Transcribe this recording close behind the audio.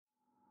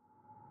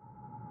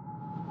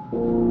This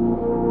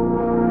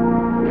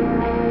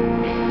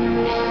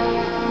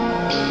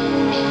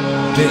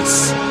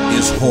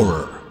is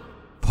Horror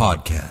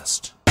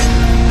Podcast.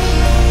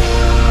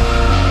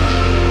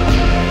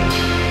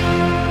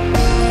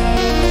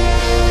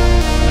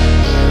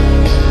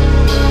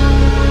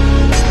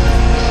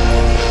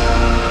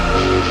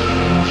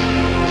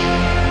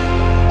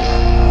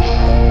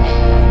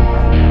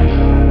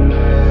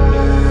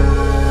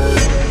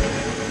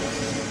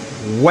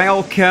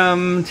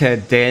 Welcome to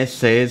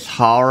This is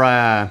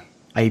Horror,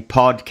 a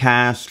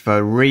podcast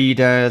for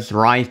readers,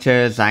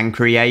 writers, and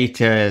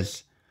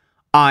creators.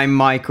 I'm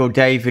Michael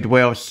David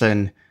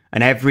Wilson,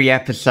 and every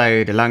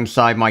episode,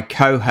 alongside my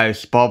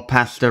co-host Bob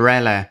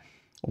Pastorella,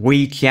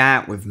 we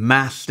chat with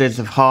masters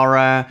of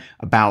horror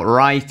about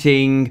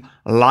writing,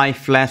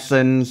 life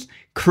lessons,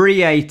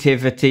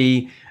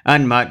 creativity,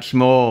 and much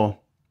more.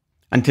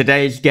 And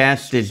today's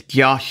guest is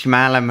Josh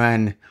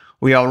Malerman.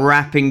 We are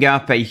wrapping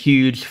up a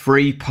huge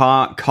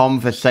three-part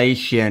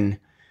conversation.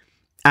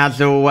 As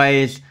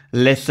always,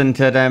 listen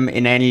to them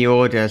in any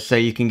order, so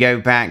you can go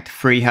back to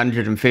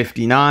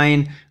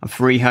 359 and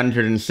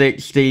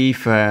 360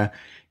 for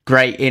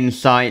great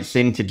insights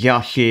into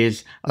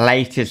Josh's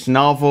latest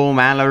novel,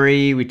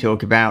 Mallory. We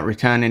talk about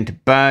returning to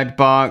Bird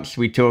Box.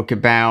 We talk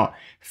about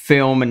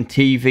film and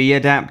TV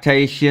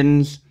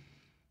adaptations.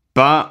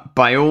 But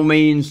by all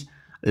means,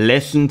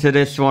 listen to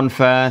this one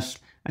first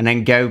and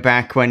then go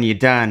back when you're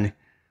done.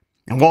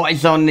 And what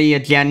is on the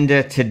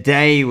agenda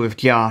today with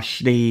Josh,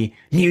 the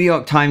New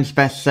York Times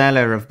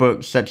bestseller of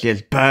books such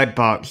as Bird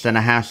Box and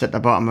A House at the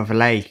Bottom of a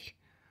Lake?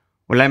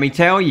 Well, let me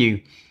tell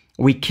you,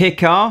 we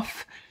kick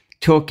off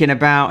talking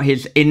about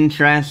his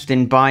interest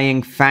in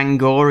buying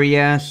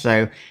Fangoria.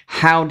 So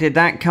how did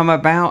that come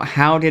about?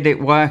 How did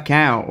it work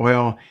out?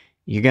 Well,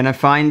 you're going to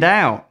find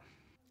out.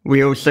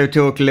 We also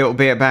talk a little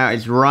bit about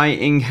his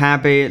writing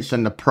habits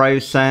and the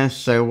process.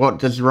 So what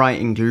does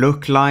writing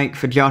look like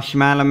for Josh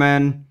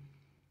Malerman?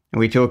 And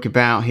we talk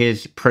about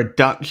his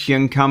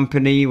production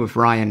company with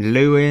Ryan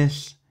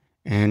Lewis.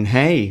 And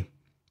hey,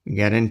 we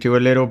get into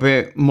a little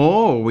bit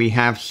more. We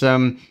have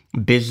some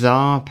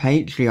bizarre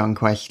Patreon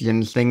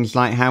questions. Things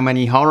like how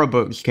many horror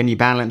books can you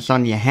balance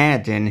on your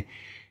head? And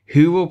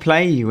who will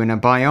play you in a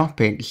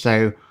biopic?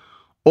 So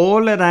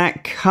all of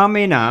that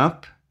coming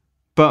up.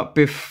 But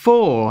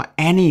before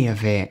any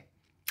of it,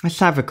 let's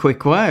have a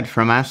quick word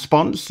from our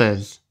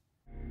sponsors.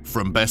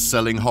 From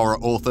best-selling horror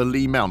author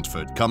Lee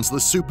Mountford comes the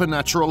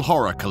Supernatural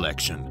Horror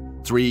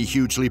Collection. 3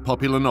 hugely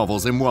popular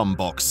novels in one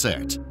box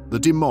set. The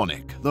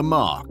Demonic, The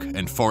Mark,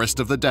 and Forest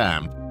of the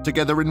Damned,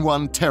 together in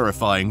one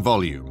terrifying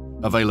volume.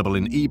 Available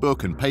in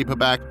ebook and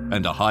paperback,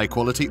 and a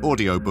high-quality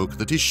audiobook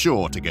that is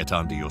sure to get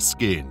under your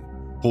skin.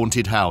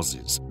 Haunted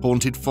houses,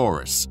 haunted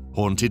forests,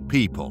 haunted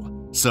people.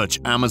 Search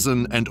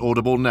Amazon and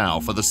Audible now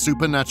for the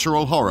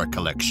Supernatural Horror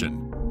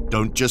Collection.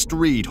 Don't just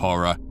read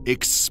horror,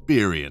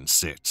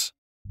 experience it.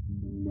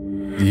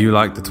 Do you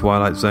like The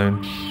Twilight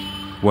Zone?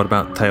 What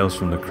about Tales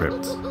from the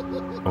Crypt?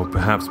 Or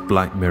perhaps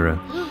Black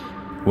Mirror?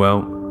 Well,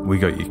 we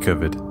got you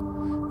covered.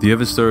 The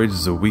Other Stories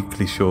is a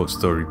weekly short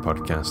story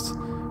podcast.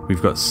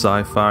 We've got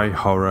sci-fi,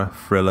 horror,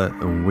 thriller,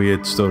 and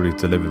weird stories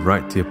delivered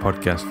right to your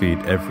podcast feed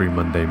every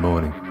Monday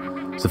morning.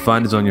 So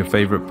find us on your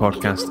favourite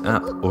podcast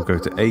app or go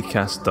to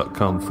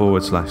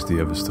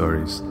acast.com/The Other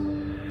Stories.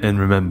 And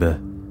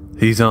remember,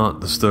 these aren't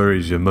the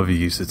stories your mother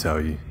used to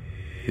tell you.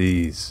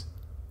 These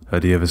are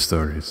the other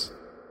stories.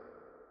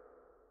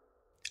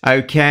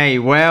 Okay,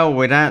 well,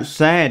 with that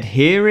said,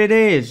 here it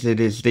is. It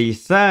is the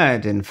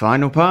third and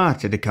final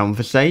part of the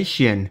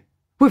conversation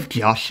with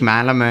Josh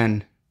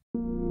Malerman.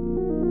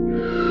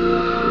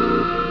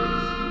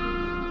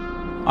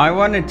 I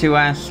wanted to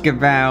ask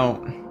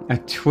about a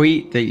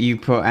tweet that you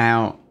put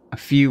out a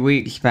few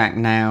weeks back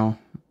now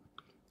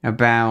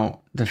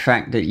about the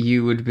fact that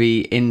you would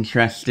be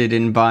interested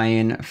in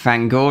buying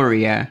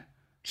Fangoria.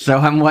 So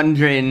I'm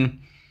wondering,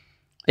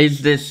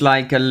 is this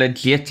like a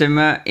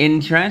legitimate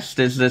interest?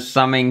 Is this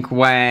something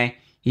where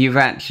you've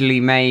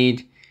actually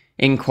made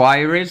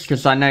inquiries?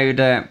 Because I know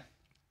that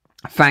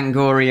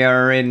Fangoria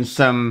are in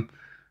some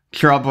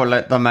trouble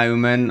at the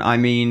moment. I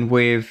mean,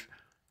 with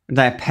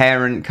their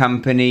parent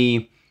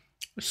company,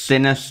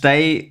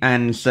 Cinestate,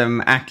 and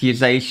some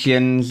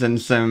accusations and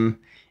some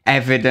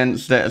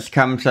evidence that has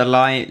come to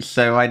light.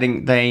 So I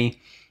think they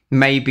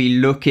may be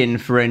looking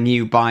for a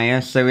new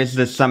buyer. So is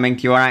this something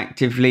you're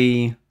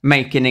actively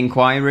making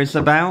inquiries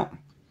about?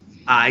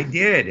 I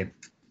did.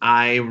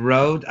 I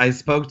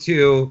spoke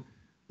to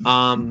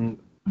a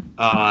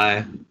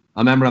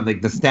member of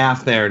the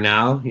staff there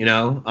now,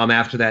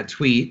 after that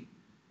tweet.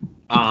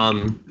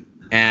 And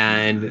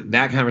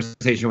that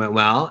conversation went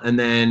well. And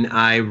then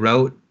I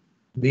wrote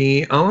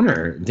the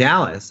owner,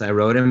 Dallas. I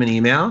wrote him an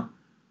email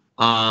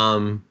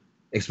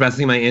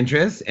expressing my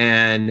interest,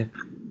 and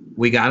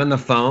we got on the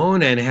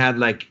phone and had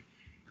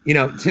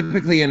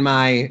typically in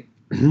my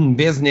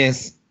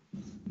business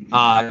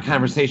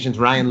conversations,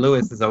 Ryan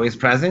Lewis is always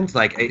present,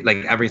 like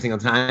every single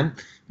time.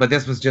 But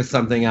this was just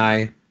something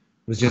I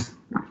was just,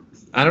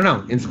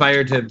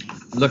 inspired to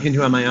look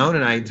into on my own,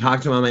 and I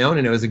talked to him on my own,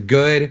 and it was a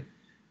good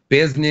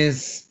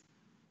business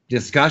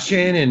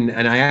discussion,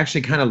 and I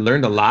actually kind of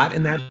learned a lot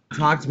in that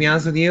talk, to be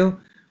honest with you.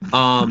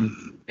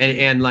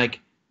 And like,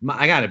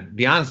 I gotta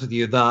be honest with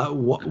you, the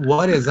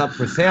what is up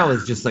for sale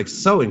is just like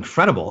so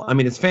incredible. I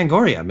mean, it's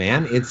Fangoria,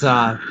 man. It's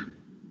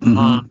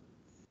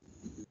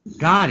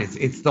God,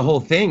 it's the whole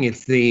thing.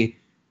 It's the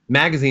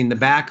magazine, the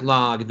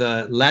backlog,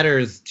 the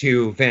letters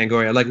to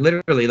Fangoria, like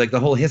literally, like the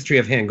whole history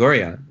of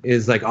Fangoria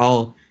is like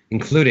all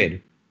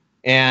included.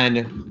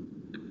 And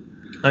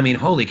I mean,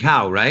 holy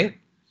cow, right?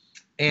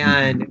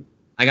 And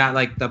I got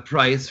like the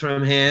price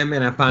from him,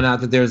 and I found out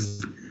that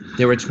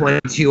there were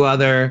 22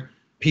 other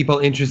people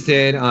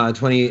interested,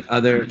 22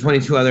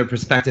 other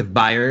prospective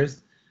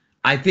buyers.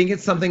 I think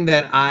it's something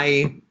that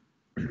I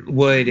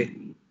would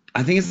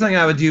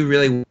do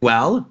really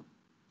well,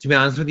 to be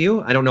honest with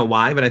you. I don't know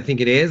why, but I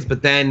think it is.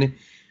 But then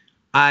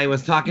I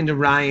was talking to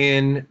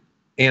Ryan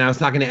and I was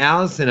talking to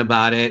Allison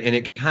about it, and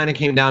it kind of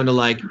came down to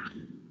like,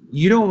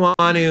 you don't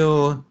want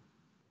to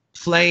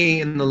play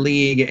in the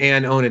league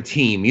and own a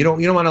team. You don't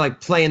want to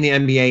like play in the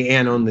NBA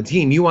and own the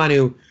team. You want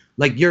to,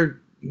 like,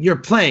 you're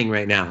playing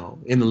right now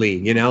in the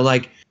league, you know,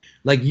 like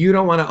you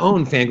don't want to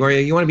own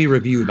Fangoria. You want to be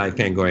reviewed by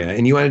Fangoria,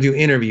 and you want to do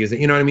interviews.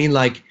 You know what I mean?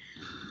 Like,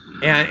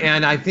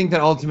 and I think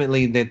that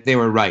ultimately that they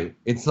were right.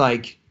 It's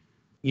like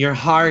your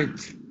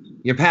heart,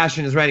 your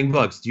passion is writing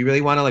books. Do you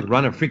really want to like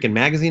run a freaking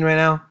magazine right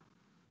now?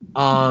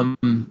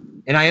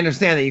 And I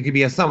understand that you could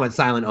be a somewhat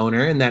silent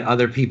owner, and that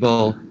other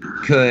people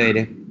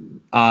could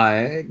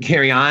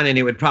carry on, and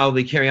it would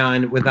probably carry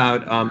on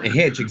without a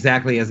hitch,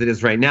 exactly as it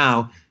is right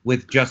now,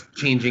 with just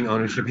changing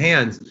ownership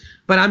hands.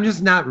 But I'm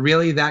just not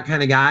really that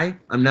kind of guy.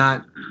 I'm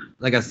not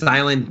like a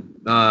silent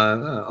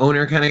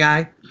owner kind of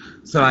guy.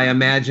 So I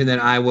imagine that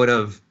I would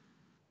have,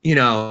 you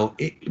know,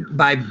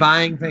 by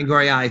buying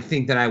Fangoria, I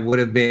think that I would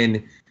have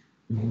been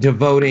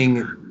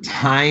devoting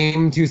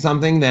time to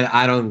something that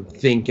I don't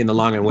think in the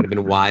long run would have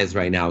been wise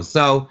right now.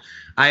 So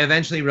I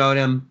eventually wrote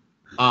him,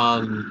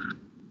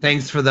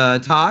 thanks for the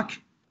talk.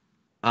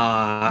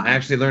 I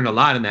actually learned a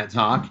lot in that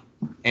talk.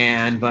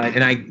 And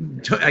I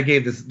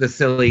gave the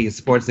silly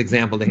sports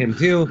example to him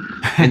too,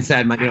 and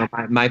said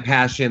my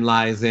passion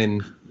lies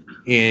in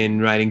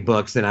writing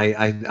books, and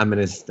I'm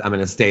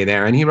gonna stay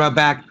there. And he wrote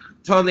back,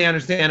 totally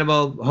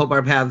understandable. Hope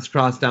our paths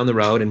cross down the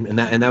road, and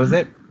that was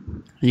it.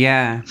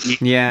 Yeah.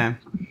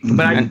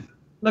 But I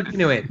looked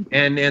into it,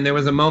 and there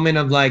was a moment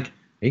of like,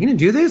 are you gonna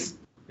do this?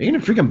 Are you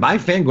gonna freaking buy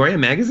Fangoria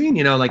magazine?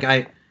 You know, like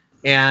I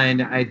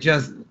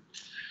just.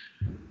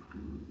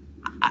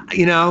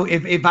 You know,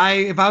 if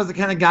I was the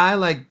kind of guy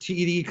like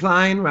T.D.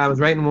 Klein, where I was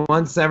writing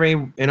once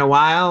in a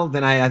while,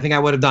 then I think I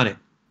would have done it.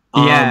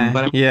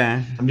 But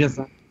I'm just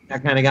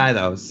that kind of guy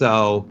though.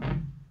 So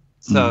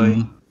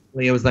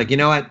it was like, you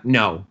know what?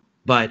 No,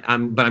 but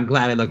I'm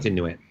glad I looked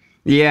into it.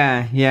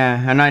 Yeah,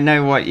 and I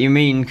know what you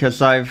mean,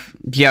 because I've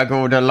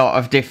juggled a lot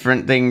of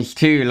different things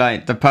too,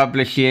 like the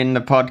publishing,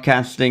 the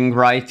podcasting,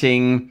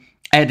 writing,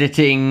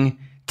 editing,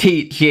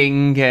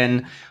 teaching.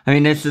 And I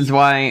mean, this is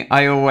why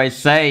I always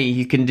say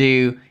you can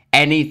do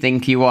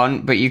anything you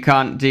want, but you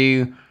can't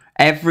do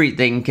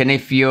everything. And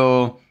if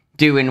you're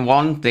doing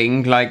one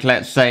thing, like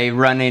let's say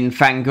running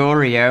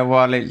Fangoria,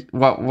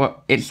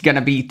 well, it's going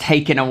to be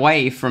taken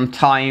away from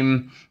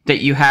time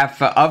that you have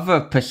for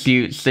other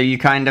pursuits. So you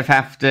kind of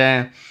have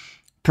to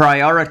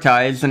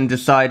prioritize and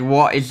decide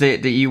what is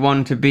it that you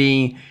want to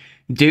be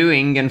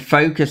doing and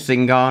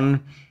focusing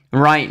on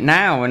right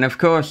now. And of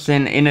course,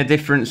 in a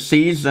different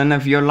season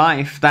of your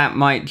life, that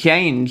might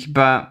change.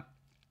 But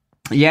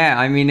yeah,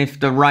 I mean, if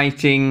the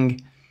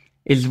writing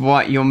is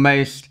what you're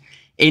most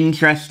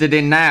interested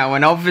in now,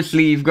 and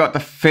obviously you've got the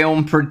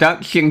film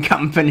production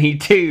company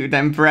too,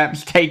 then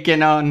perhaps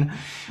taking on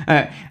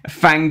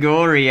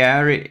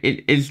Fangoria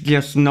it is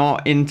just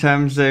not, in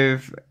terms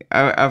of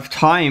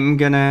time,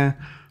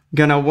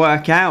 gonna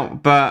work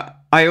out. But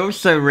I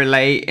also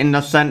relate in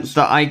the sense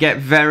that I get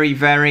very,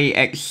 very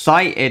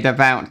excited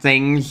about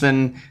things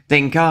and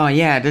think, oh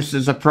yeah, this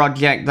is a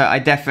project that I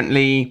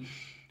definitely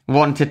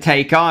want to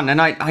take on.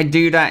 And I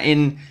do that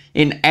in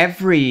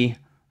every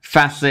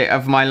facet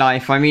of my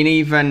life. I mean,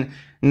 even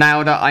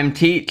now that I'm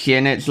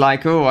teaching, it's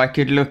like, oh, I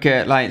could look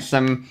at like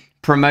some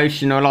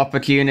promotional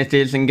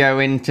opportunities and go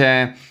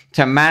into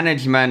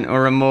management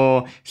or a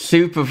more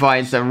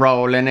supervisor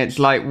role. And it's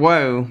like,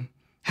 whoa,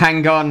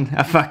 hang on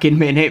a fucking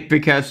minute,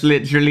 because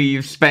literally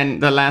you've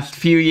spent the last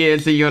few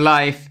years of your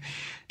life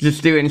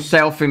just doing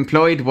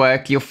self-employed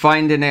work. You're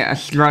finding it a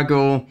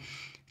struggle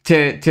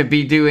to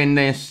be doing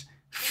this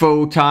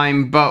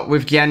full-time, but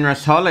with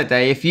generous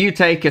holiday. If you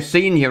take a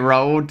senior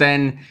role,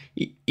 then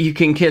you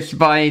can kiss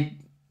by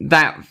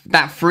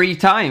that free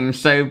time.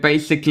 So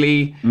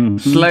basically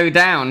slow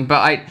down.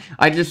 But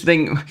I just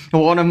think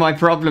one of my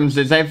problems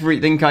is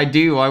everything I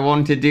do, I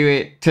want to do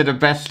it to the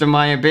best of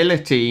my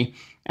ability.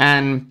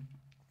 And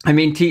I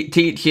mean,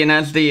 teaching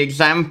as the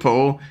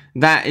example,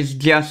 that is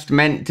just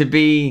meant to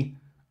be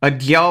a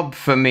job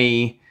for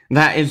me.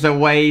 That is a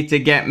way to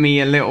get me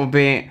a little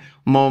bit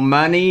more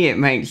money. It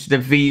makes the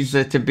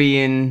visa to be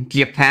in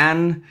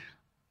Japan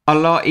a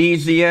lot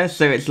easier.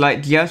 So it's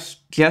like,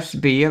 just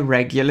be a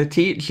regular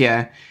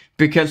teacher.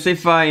 Because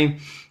if I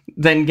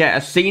then get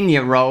a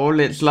senior role,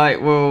 it's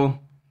like, well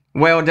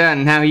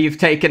done. Now you've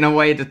taken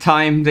away the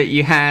time that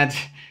you had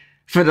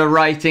for the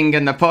writing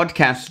and the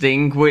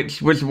podcasting,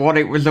 which was what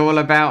it was all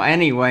about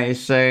anyway.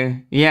 So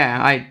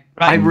yeah,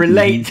 I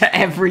relate to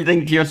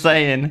everything you're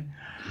saying.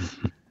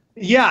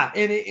 Yeah,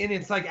 and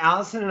it's like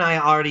Allison and I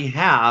already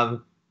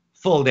have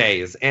full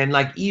days, and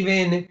like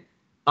even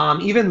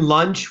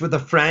lunch with a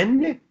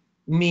friend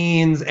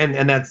means,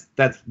 and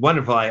that's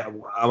wonderful. I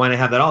want to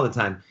have that all the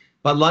time.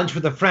 But lunch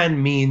with a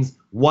friend means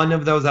one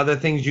of those other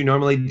things you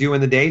normally do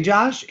in the day,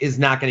 Josh, is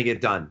not going to get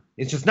done.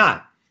 It's just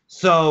not.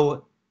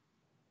 So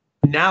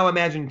now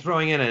imagine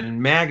throwing in a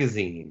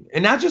magazine,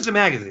 and not just a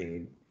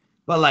magazine,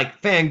 but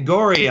like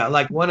Fangoria,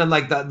 like one of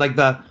like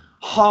the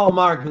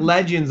Hallmark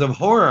Legends of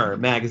Horror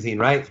magazine,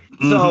 right?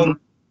 Mm-hmm.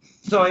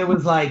 So it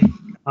was like,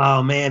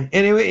 oh man,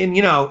 and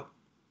you know,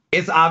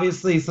 it's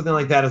obviously something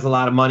like that is a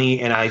lot of money,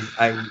 and I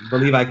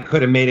believe I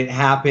could have made it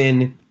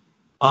happen,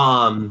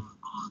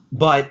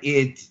 but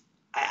it's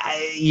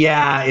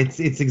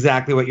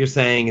exactly what you're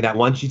saying, that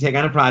once you take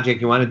on a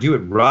project, you want to do it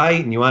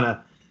right, and you want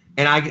to,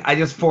 and I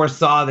just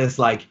foresaw this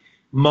like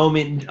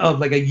moment of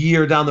like a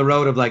year down the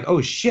road of like,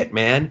 oh shit,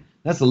 man,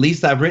 that's the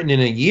least I've written in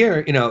a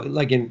year, you know,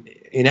 like in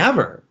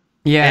ever.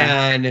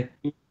 Yeah. And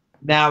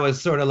now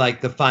is sort of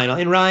like the final,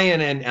 and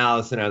Ryan and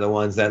Allison are the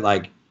ones that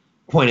like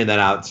pointed that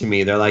out to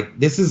me. They're like,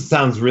 this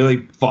sounds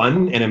really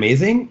fun and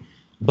amazing,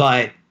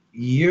 but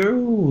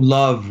you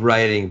love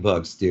writing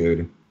books,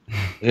 dude.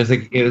 And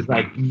it was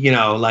like, you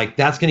know, like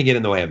that's going to get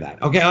in the way of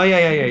that. Okay. Oh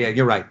yeah.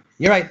 You're right.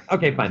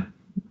 Okay, fine.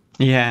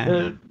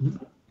 Yeah.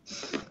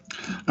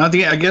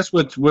 I guess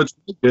what's really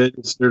good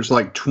is there's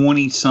like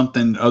 20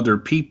 something other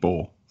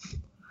people.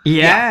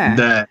 Yeah.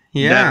 That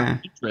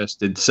are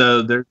interested.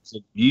 So there's a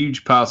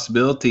huge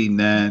possibility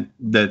that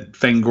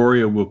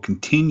Fangoria will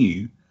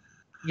continue.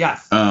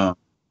 Yes.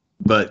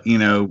 But you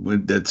know,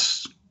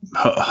 that's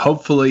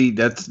hopefully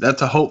that's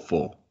a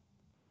hopeful,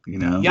 you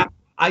know. Yeah.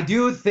 I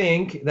do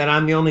think that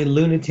I'm the only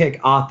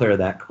lunatic author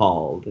that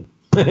called.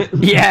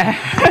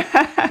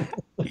 Yeah.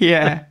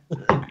 Yeah.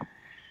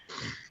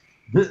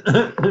 But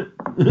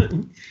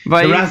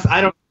the rest,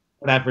 I don't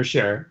know that for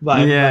sure.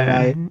 But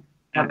I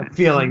have a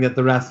feeling that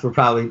the rest were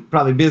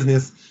probably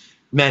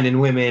businessmen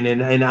and women,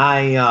 and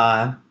I, you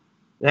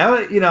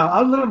know,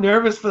 I was a little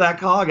nervous for that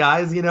call,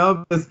 guys. You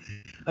know, because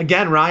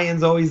again,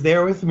 Ryan's always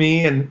there with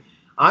me, and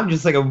I'm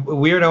just like a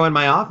weirdo in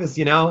my office,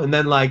 you know. And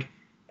then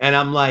and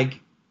I'm like,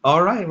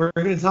 all right, we're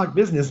going to talk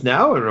business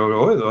now.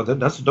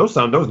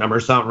 Those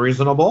numbers sound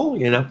reasonable,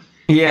 you know.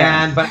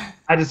 Yeah. But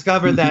I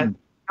discovered that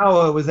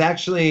it was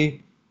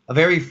actually a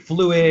very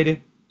fluid,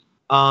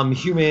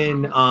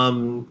 human,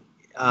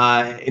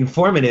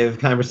 informative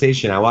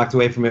conversation. I walked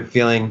away from it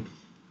feeling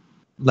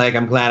like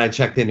I'm glad I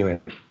checked into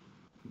it.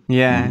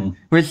 Yeah.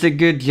 Mm-hmm. It's a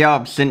good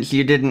job, since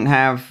you didn't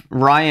have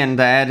Ryan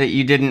there, that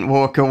you didn't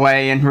walk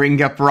away and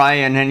ring up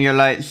Ryan and you're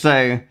like,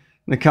 so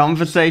the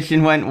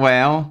conversation went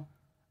well.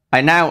 I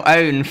now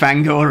own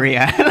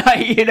Fangoria.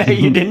 Like, you know,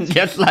 you didn't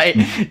just like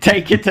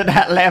take it to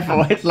that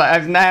level. It's like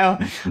I've now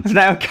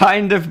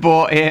kind of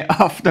bought it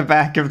off the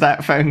back of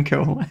that phone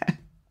call.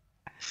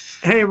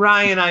 Hey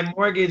Ryan, I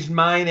mortgaged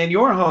mine and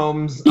your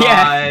homes.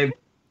 Yeah.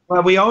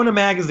 Well, we own a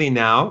magazine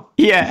now.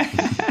 Yeah.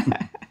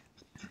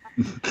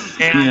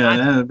 Yeah,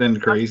 that would have been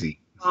crazy.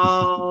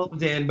 Oh,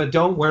 Dan, but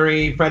don't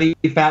worry. Freddie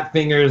Fat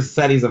Fingers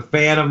said he's a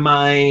fan of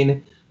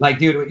mine. Like,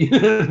 dude,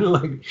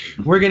 like,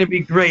 we're gonna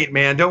be great,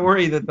 man. Don't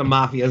worry that the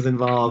mafia's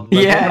involved.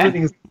 Like,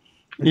 everything's...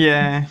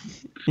 Yeah.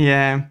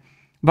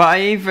 But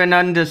I even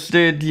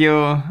understood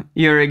your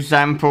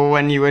example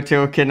when you were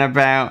talking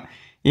about,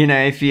 you know,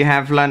 if you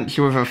have lunch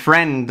with a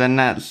friend, then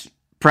that's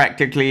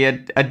practically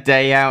a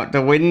day out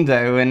the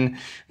window, and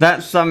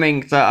that's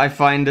something that I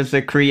find as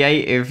a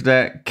creative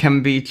that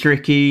can be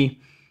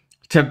tricky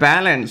to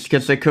balance,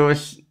 because of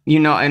course you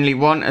not only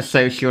want a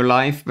social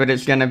life, but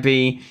it's going to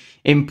be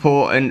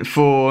important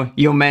for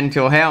your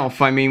mental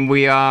health. I mean,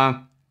 we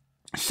are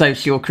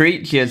social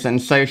creatures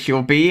and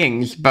social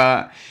beings,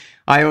 but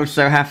I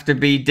also have to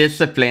be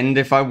disciplined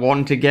if I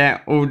want to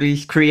get all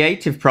these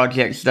creative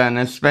projects done,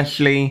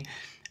 especially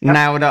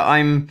now that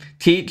I'm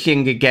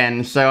teaching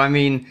again. So, I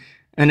mean,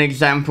 an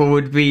example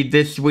would be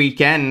this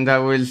weekend, I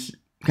was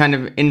kind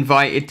of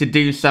invited to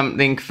do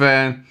something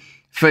for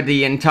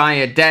the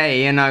entire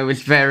day, and I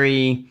was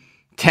very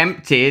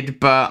tempted,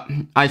 but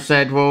I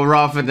said, well,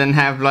 rather than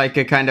have like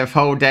a kind of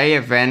whole day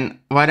event,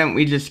 why don't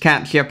we just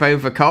catch up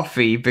over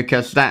coffee?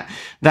 Because that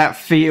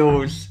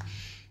feels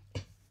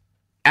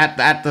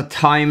at the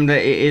time that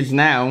it is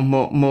now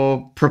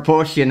more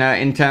proportionate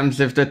in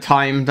terms of the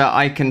time that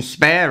I can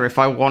spare if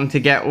I want to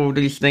get all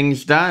these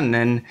things done,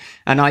 and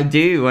I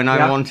do, and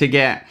I want to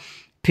get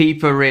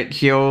Peeper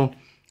Ritual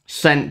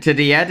sent to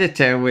the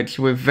editor, which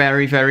we're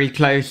very, very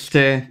close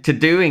to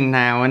doing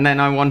now, and then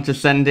I want to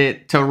send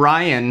it to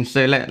Ryan.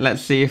 So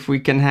let's see if we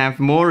can have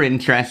more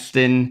interest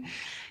in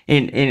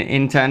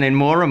turning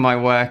more of my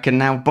work and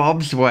now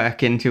Bob's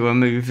work into a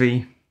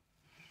movie.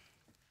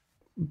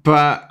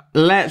 But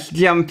let's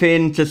jump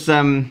into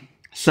some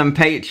some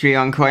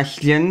Patreon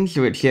questions,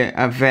 which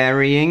are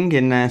varying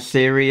in their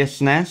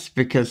seriousness,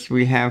 because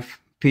we have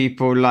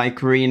people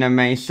like Rena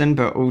Mason,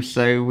 but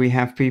also we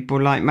have people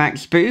like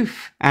Max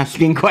Booth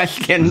asking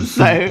questions.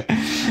 So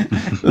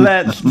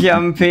let's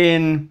jump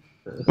in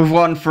with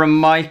one from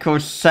Michael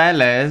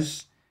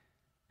Sellers.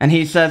 And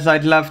he says,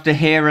 I'd love to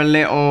hear a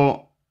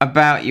little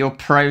about your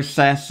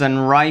process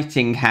and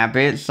writing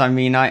habits. I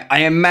mean, I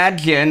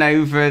imagine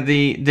over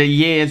the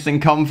years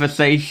and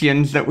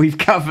conversations that we've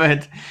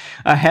covered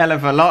a hell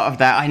of a lot of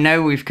that. I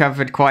know we've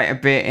covered quite a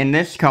bit in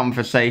this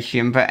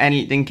conversation, but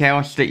anything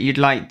else that you'd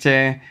like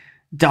to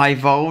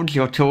divulge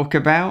or talk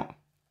about?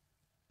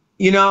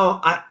 You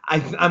know,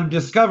 I'm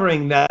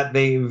discovering that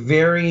they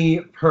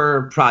vary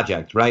per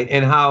project, right?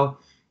 And how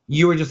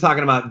you were just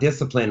talking about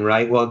discipline,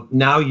 right? Well,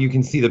 now you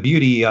can see the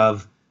beauty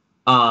of,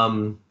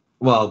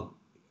 well,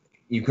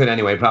 you could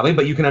anyway, probably,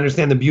 but you can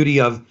understand the beauty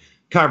of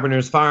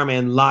Carpenter's Farm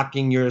and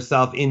locking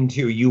yourself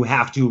into, you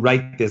have to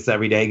write this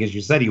every day because you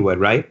said you would,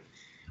 right?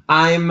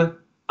 I'm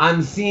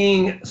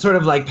seeing sort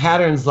of like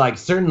patterns, like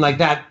certain, like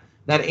that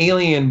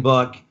Alien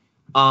book.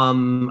 I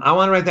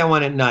want to write that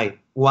one at night.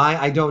 Why?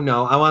 I don't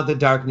know. I want the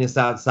darkness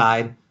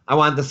outside. I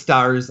want the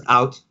stars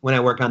out when I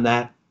work on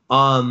that.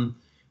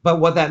 But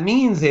what that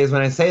means is,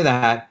 when I say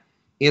that,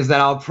 is that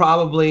I'll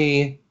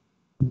probably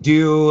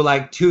do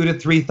like 2,000 to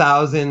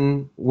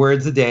 3,000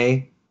 words a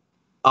day,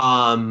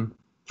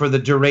 for the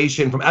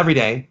duration from every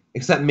day,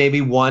 except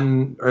maybe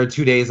 1 or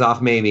 2 days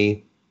off,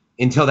 maybe,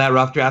 until that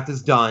rough draft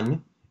is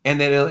done. And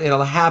then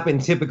it'll happen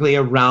typically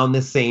around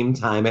the same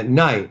time at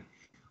night.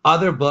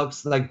 Other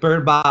books, like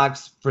Bird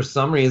Box, for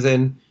some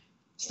reason,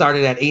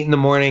 started at 8 in the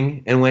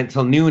morning and went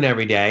till noon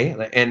every day.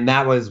 And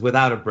that was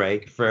without a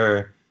break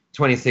for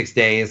 26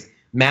 days.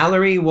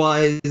 Mallory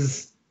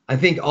was, I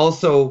think,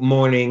 also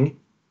morning.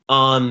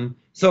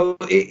 So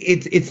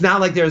it's not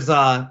like there's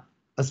a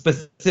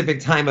specific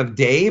time of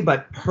day,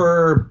 but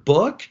per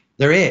book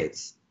there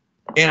is.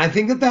 And I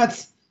think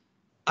that's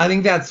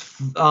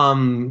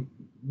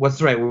what's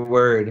the right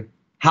word?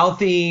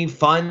 Healthy,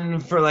 fun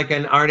for like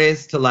an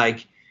artist to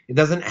like. It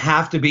doesn't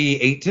have to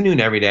be 8 to noon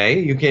every day.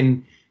 You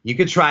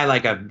could try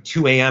like a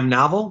 2 a.m.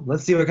 novel.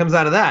 Let's see what comes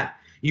out of that.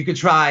 You could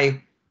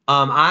try.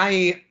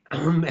 I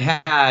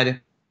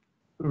had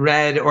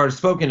read or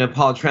spoken to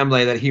Paul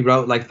Tremblay that he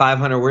wrote like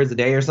 500 words a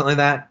day or something like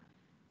that.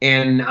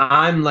 And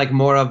I'm like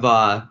more of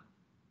a,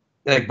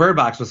 like Bird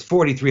Box was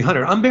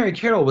 4,300. Unburied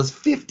Carol was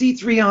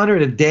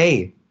 5,300 a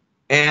day.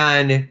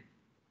 And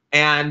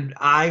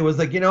I was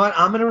like, you know what?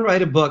 I'm going to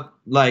write a book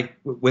like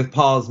with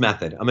Paul's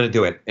method. I'm going to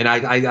do it. And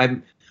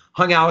I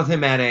hung out with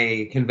him at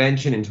a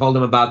convention and told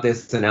him about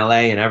this in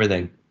LA and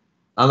everything.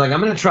 I'm like, I'm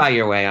going to try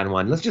your way on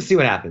one. Let's just see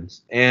what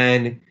happens.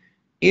 And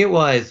it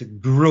was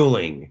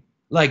grueling.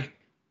 Like,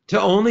 to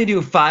only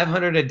do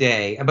 500 a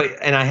day,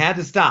 and I had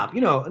to stop,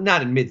 you know,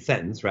 not in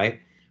mid-sentence, right?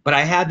 But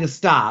I had to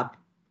stop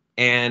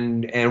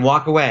and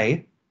walk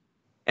away,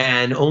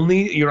 and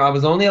only, you know, I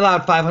was only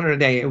allowed 500 a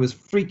day. It was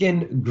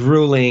freaking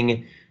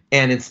grueling,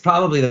 and it's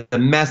probably the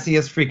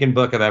messiest freaking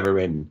book I've ever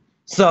written.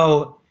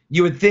 So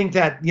you would think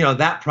that, you know,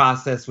 that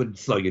process would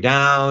slow you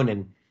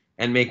down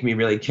and make me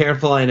really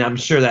careful, and I'm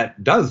sure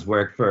that does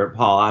work for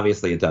Paul.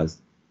 Obviously, it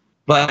does.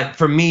 But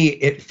for me,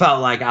 it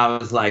felt like I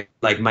was like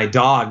my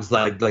dogs,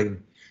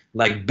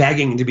 like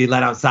begging to be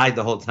let outside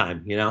the whole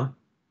time, you know?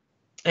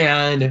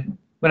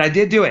 But I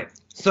did do it.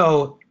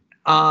 So,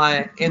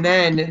 and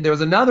then there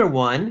was another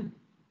one.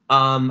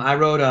 I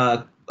wrote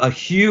a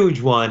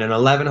huge one, an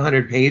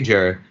 1,100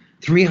 pager,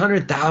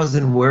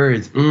 300,000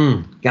 words.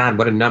 God,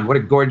 what a number, what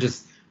a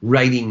gorgeous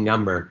writing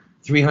number,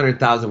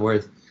 300,000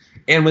 words.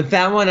 And with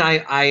that one,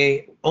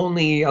 I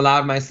only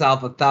allowed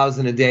myself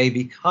 1,000 a day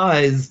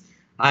because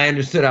I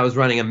understood I was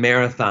running a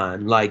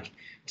marathon. Like,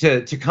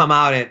 to come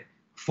out at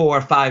 4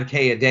 or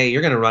 5K a day,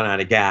 you're going to run out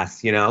of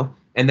gas, you know,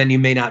 and then you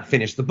may not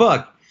finish the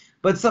book.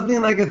 But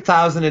something like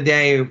 1,000 a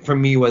day for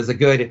me was a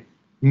good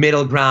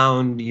middle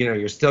ground. You know,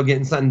 you're still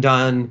getting something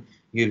done.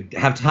 You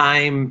have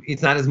time.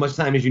 It's not as much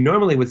time as you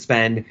normally would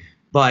spend,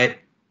 but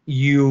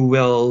you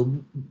will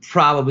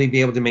probably be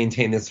able to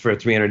maintain this for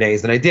 300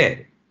 days. And I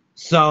did.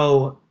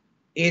 So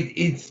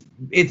it's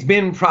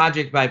been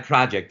project by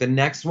project. The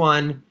next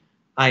one,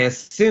 I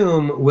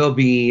assume, will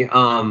be,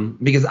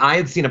 because I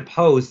had seen a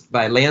post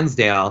by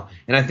Lansdale,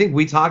 and I think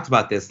we talked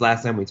about this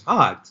last time we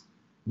talked,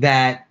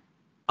 that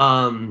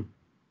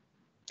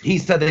he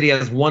said that he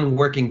has one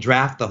working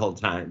draft the whole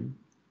time.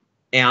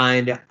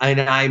 And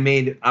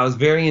I was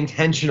very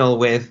intentional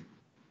with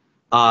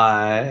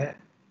the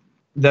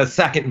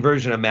second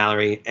version of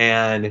Mallory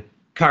and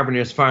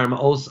Carpenter's Farm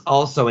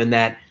also, in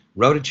that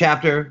wrote a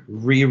chapter,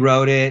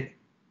 rewrote it,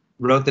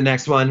 wrote the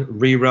next one,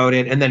 rewrote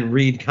it, and then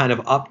read kind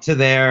of up to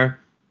there.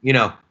 You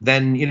know,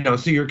 then, you know,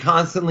 so you're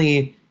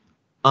constantly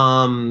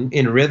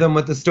in rhythm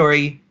with the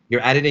story.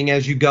 You're editing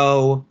as you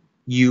go.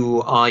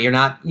 You're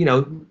not, you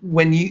know,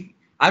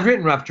 I've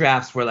written rough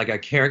drafts where like a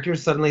character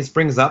suddenly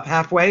springs up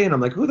halfway, and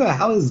I'm like, who the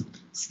hell is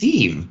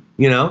Steve?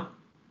 You know,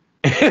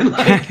 and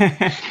like,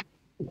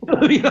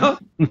 you know,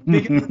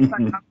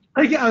 because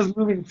Like I was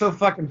moving so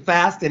fucking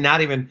fast and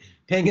not even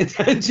paying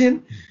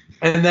attention.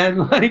 And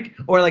then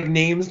or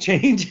names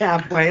change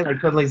halfway,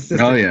 like suddenly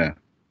sister. Oh yeah.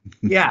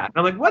 Yeah.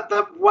 I'm like,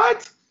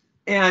 what?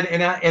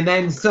 And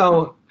then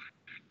so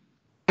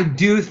I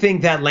do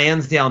think that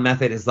Lansdale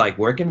method is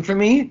working for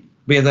me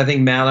because I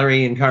think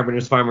Mallory and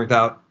Carpenter's Farm worked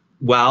out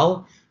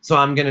well. So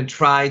I'm gonna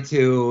try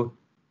to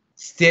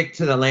stick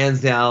to the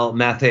Lansdale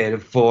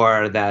method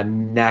for the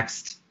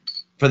next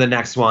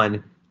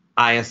one.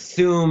 I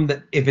assume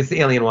that if it's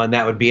the alien one,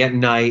 that would be at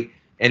night,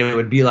 and it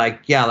would be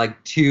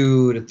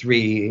 2 to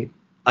 3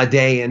 a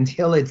day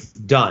until it's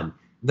done.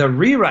 The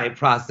rewrite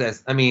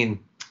process, I mean,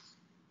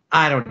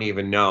 I don't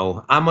even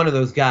know. I'm one of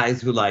those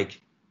guys who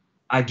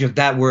I just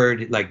that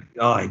word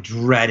I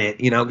dread it,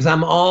 because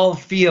I'm all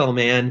feel,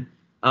 man.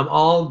 I'm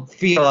all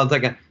feel. I'm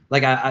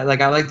I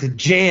like to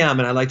jam,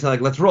 and I like to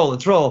let's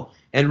roll.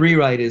 And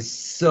rewrite is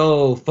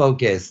so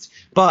focused,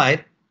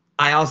 but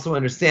I also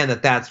understand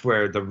that that's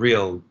where the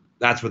real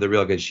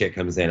good shit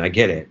comes in. I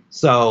get it.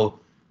 So,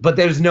 but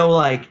there's no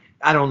I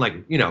don't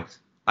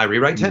I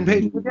rewrite 10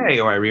 pages a day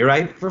or I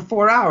rewrite for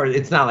 4 hours.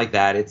 It's not like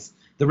that. It's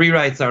the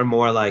rewrites are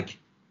more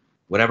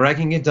whatever I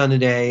can get done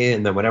today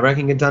and then whatever I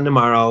can get done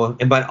tomorrow.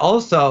 But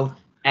also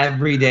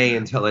every day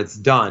until it's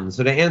done.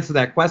 So to answer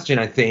that question,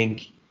 I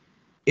think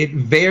it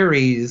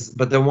varies,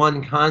 but the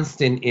one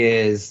constant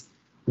is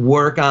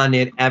work on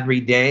it every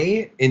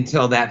day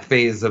until that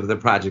phase of the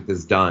project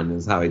is done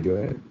is how I do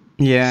it.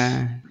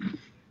 Yeah.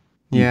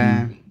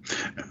 Yeah.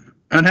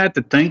 I'd have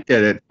to think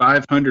that at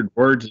 500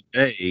 words a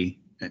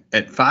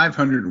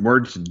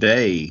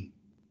day,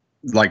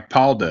 like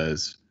Paul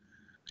does,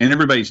 and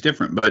everybody's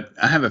different, but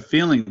I have a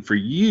feeling for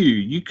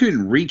you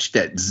couldn't reach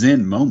that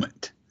Zen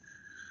moment.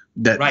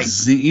 That right.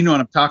 Zen, you know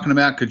what I'm talking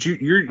about? Because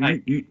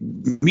me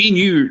and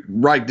you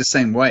write the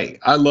same way.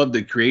 I love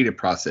the creative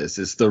process.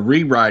 It's the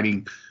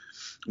rewriting,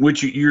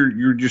 which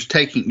you're just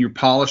you're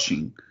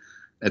polishing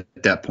at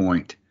that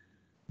point.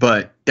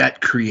 But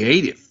that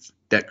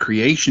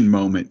creation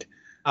moment,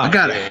 I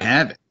gotta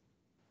have it.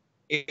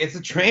 It's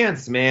a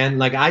trance,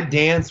 man. I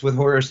dance with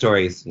horror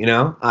stories,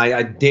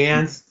 I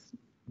dance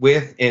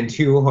with and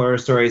to horror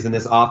stories in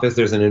this office.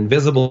 There's an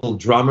invisible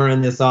drummer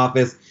in this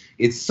office.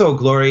 It's so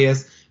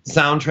glorious.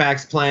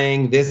 Soundtracks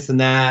playing, this and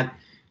that.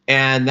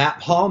 And that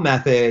Paul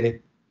method,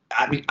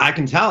 I mean, I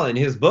can tell in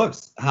his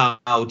books how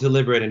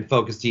deliberate and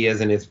focused he is,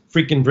 and it's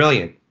freaking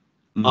brilliant.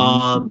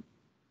 Mm-hmm.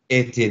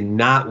 It did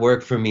not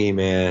work for me,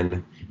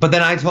 man. But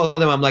then I told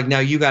him, I'm like, now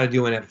you got to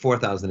do it at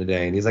 4,000 a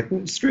day. And he's like,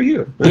 screw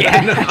you.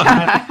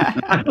 Yeah.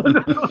 I don't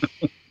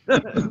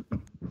know.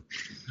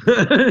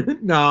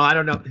 No, I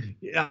don't know.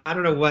 I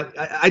don't know what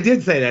I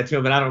did say that to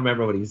him, but I don't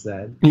remember what he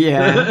said.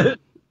 Yeah.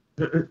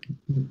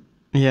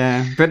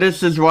 Yeah, but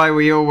this is why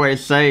we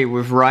always say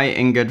with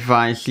writing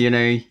advice,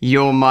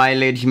 your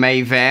mileage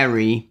may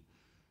vary.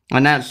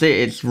 And that's it.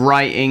 It's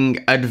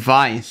writing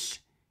advice.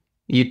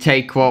 You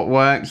take what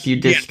works, you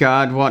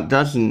discard what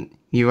doesn't.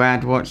 You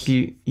add what's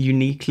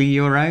uniquely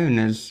your own,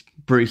 as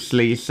Bruce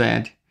Lee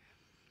said.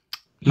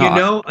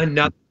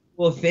 Another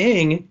cool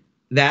thing,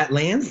 that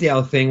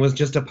Lansdale thing was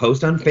just a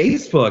post on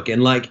Facebook.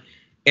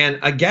 And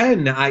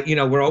again,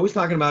 we're always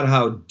talking about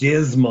how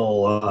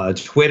dismal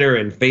Twitter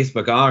and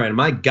Facebook are. And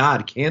my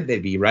God, can't they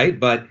be, right?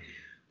 But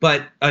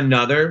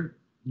another,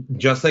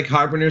 just like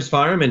Carpenter's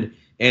Farm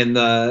and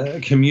the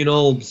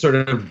communal sort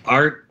of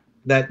art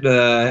that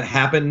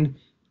happened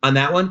on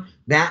that one,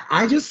 that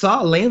I just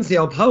saw a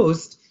Lansdale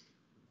post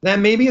that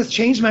maybe has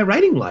changed my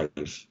writing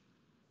life.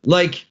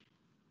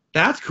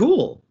 That's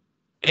cool.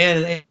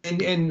 And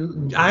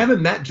I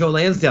haven't met Joe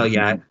Lansdale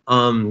yet.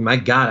 My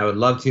God, I would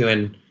love to,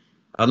 and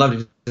I'd love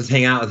to just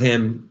hang out with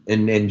him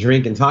and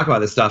drink and talk about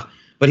this stuff.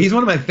 But he's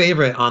one of my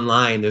favorite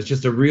online. There's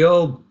just a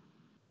real,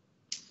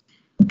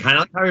 kind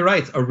of like how he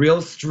writes, a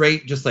real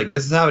straight, just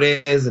this is how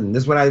it is, and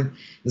this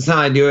is how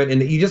I do it,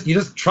 and you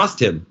just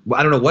trust him.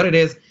 I don't know what it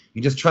is,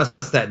 you just trust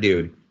that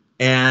dude.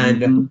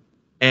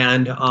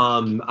 And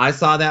I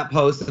saw that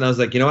post and I was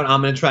like, you know what?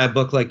 I'm going to try a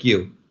book like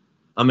you.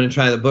 I'm going to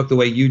try the book the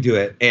way you do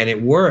it. And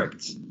it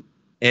worked.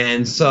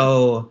 And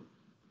so,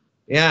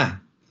 yeah,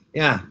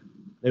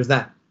 there's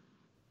that.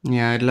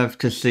 Yeah, I'd love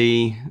to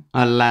see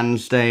a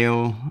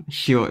Lansdale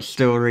short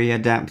story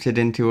adapted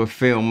into a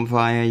film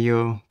via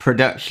your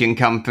production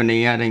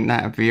company. I think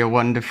that would be a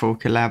wonderful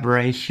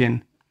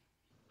collaboration.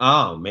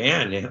 Oh,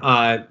 man.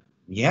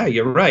 Yeah,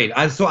 you're right.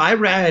 I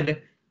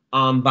read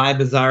By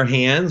Bizarre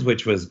Hands,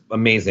 which was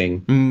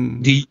amazing.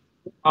 Do you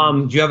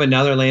have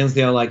another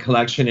Lansdale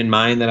collection in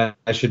mind that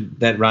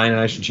Ryan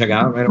and I should check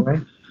out right away?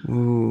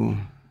 Ooh,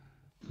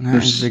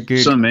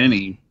 there's so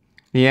many.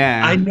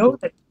 Yeah, I know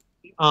that.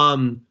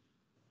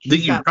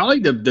 Probably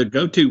the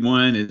go-to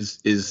one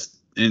is,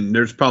 and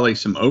there's probably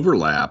some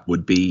overlap,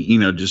 would be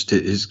just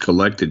his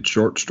collected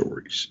short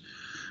stories.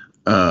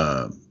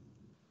 And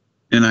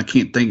I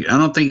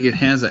don't think it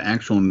has an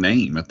actual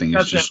name. I think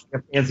it's just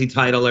a fancy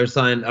title or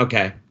something.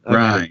 Okay.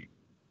 Right.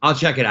 I'll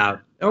check it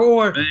out.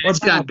 Or it's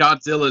got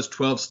Godzilla's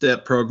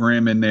 12-step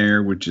program in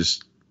there, which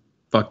is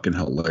fucking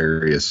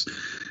hilarious.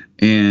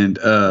 And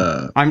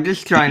I'm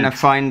just trying to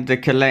find the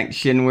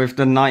collection with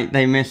The Night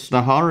They Missed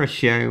the Horror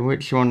Show.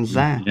 Which one's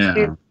that?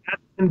 yeah,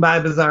 And by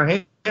Bizarre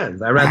Hands.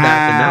 I read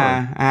that in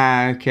that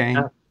one. Okay.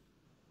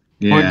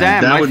 yeah, Well,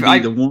 damn, that would be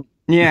the one.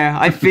 Yeah,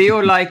 I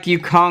feel like you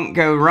can't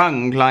go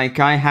wrong. Like,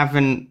 I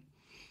haven't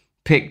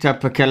picked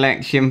up a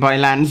collection by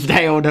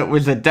Lansdale that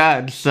was a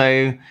dud,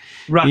 so,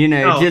 Right. you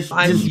know, No, just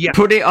yeah,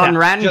 put it on yeah,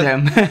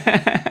 random.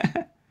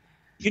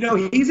 You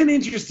know, he's an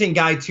interesting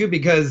guy, too,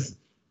 because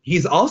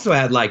he's also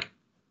had, like,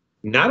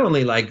 not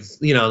only, like,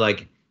 you know,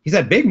 like, he's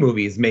had big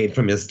movies made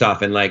from his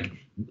stuff and, like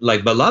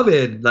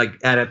beloved, like,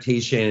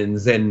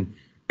 adaptations, and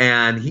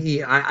I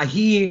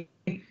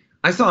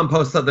saw him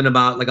post something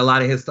about, like, a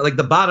lot of his stuff. Like,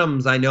 The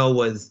Bottoms, I know,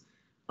 was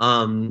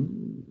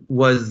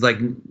like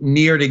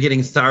near to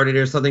getting started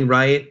or something,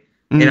 right?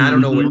 And I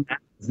don't know where that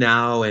is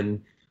now.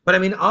 But I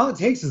mean, all it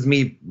takes is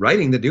me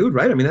writing the dude,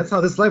 right? I mean, that's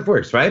how this life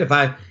works, right?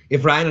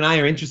 If Ryan and I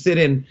are interested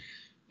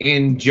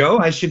in Joe,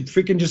 I should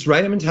freaking just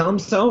write him and tell him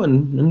so,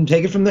 and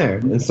take it from there.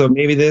 And so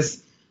maybe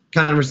this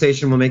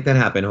conversation will make that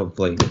happen,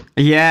 hopefully.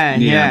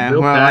 Yeah.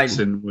 Bill Well,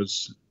 Paxton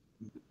was.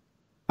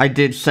 I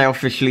did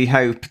selfishly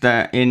hope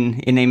that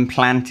in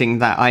implanting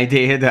that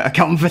idea that a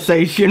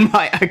conversation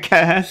might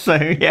occur. So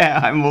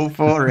yeah, I'm all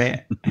for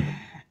it.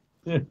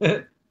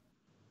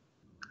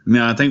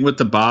 No, I think with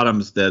The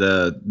Bottoms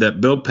that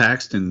Bill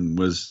Paxton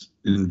was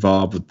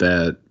involved with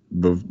that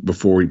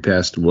before he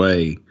passed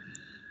away.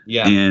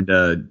 Yeah.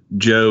 And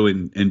Joe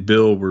and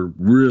Bill were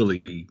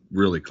really,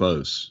 really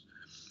close.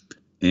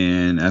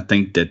 And I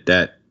think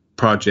that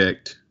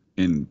project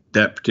and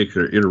that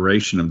particular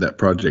iteration of that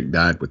project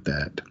died with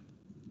that.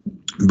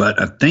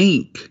 But I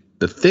think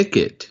The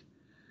Thicket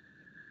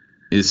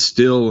is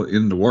still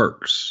in the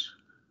works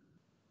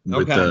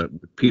with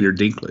Peter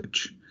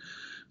Dinklage.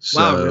 So,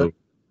 wow, really?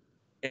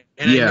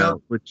 And yeah, I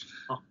know which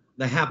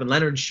the Happen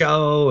Leonard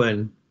show,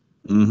 and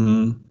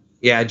mm-hmm.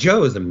 yeah,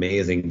 Joe is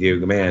amazing,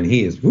 dude. Man,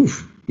 he's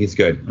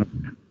good.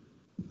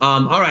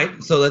 All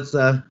right, so let's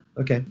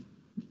okay.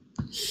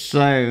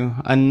 So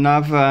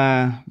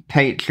another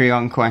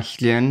Patreon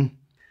question.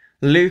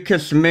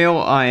 Lucas Mill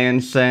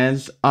Iron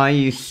says, "Are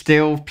you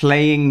still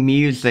playing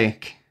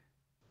music?"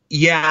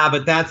 Yeah,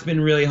 but that's been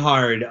really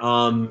hard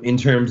in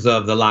terms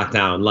of the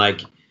lockdown.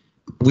 Like,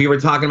 we were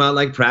talking about,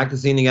 like,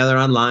 practicing together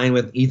online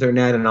with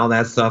Ethernet and all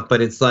that stuff,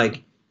 but it's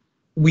like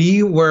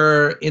we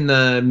were in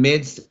the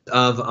midst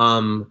of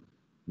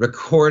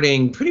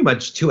recording pretty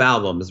much 2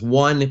 albums.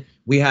 One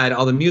we had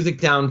all the music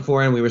down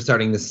for and we were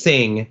starting to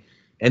sing,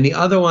 and the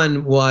other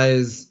one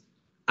was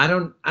I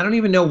don't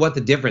even know what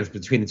the difference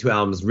between the 2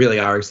 albums really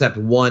are, except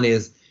one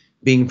is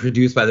being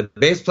produced by the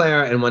bass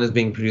player and one is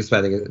being produced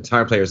by the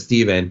guitar player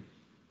Steven.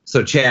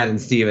 So Chad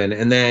and Steven.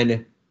 And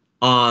then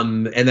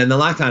the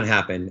lockdown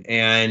happened,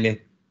 and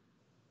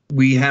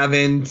we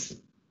haven't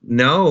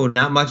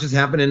not much has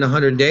happened in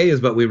 100 days,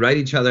 but we write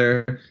each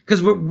other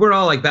because we're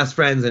all like best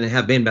friends and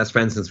have been best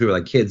friends since we were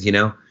like kids, you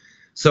know?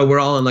 So we're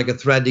all in like a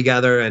thread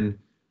together, and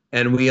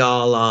we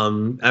all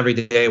every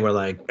day we're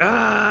like,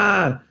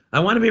 I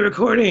want to be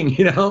recording,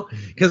 you know,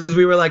 because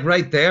we were like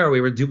right there.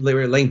 We were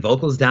laying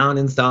vocals down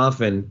and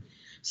stuff. And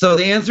so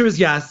the answer is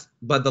yes,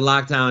 but the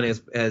lockdown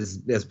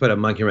has put a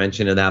monkey wrench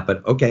into that.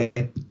 But okay,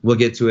 we'll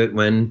get to it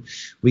when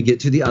we get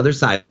to the other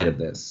side of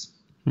this.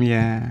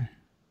 Yeah.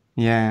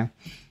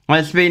 Well,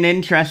 it's been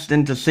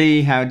interesting to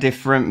see how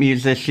different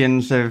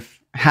musicians have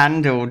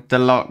handled the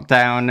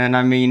lockdown. And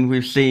I mean,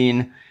 we've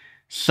seen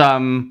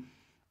some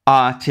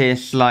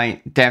artists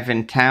like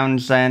Devin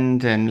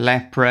Townsend and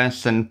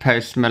Leprous and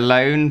Post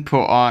Malone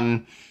put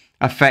on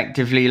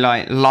effectively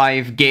like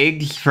live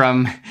gigs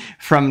from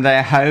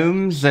their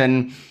homes,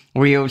 and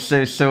we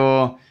also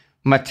saw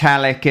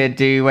Metallica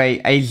do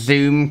a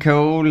Zoom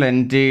call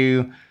and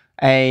do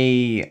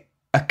a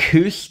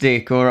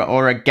acoustic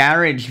or a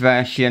garage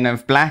version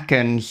of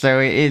Blackened. So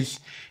it's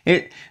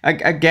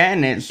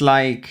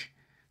like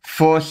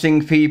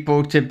forcing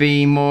people to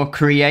be more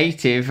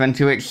creative and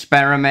to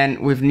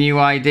experiment with new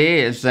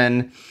ideas.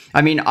 And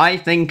I mean, I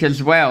think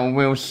as well,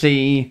 we'll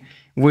see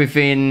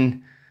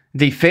within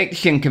the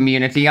fiction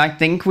community, I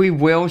think we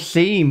will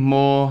see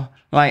more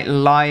like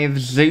live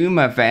Zoom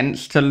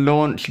events to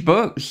launch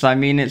books. I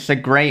mean, it's a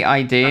great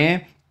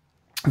idea.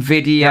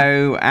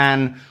 Video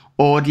and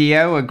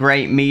audio are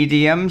great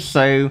mediums,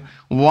 so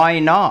why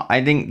not?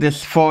 I think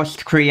this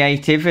forced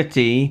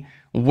creativity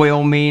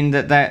will mean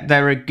that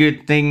there are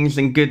good things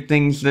and good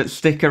things that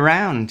stick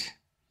around.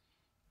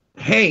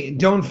 Hey,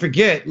 don't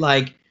forget,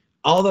 like,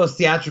 all those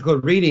theatrical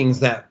readings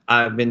that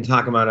I've been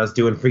talking about us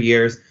doing for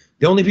years,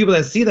 the only people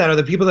that see that are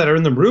the people that are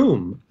in the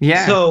room.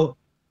 Yeah. So,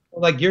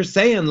 like you're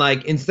saying,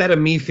 like, instead of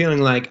me feeling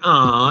like,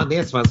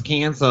 this was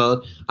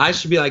canceled, I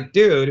should be like,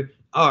 dude,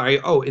 all right,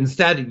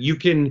 instead you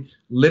can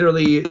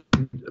literally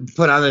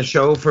put on a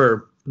show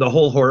for the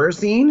whole horror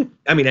scene.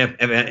 I mean,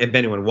 if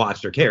anyone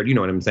watched or cared, you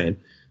know what I'm saying?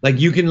 Like,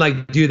 you can,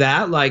 like, do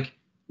that. Like,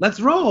 let's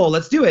roll.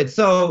 Let's do it.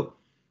 So,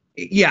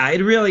 yeah,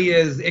 it really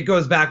is. It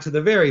goes back to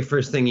the very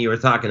first thing you were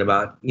talking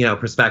about, you know,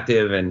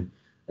 perspective. And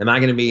am I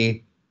going to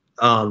be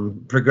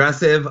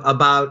progressive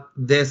about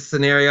this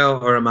scenario,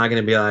 or am I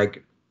going to be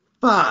like,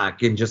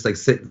 fuck, and just like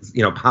sit,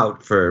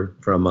 pout for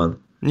a month.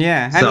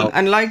 Yeah,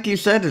 and like you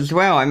said as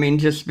well, I mean,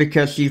 just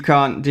because you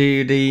can't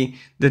do the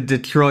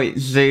Detroit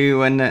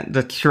Zoo and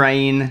the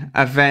train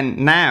event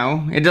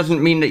now, it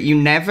doesn't mean that you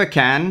never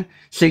can.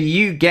 So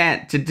you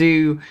get to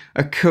do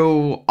a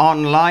cool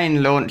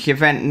online launch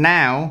event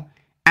now,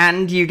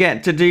 and you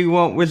get to do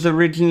what was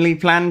originally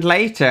planned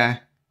later.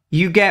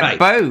 You get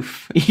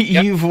both.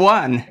 You've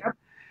won.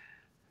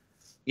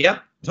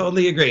 Yep,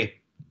 totally agree.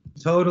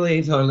 Totally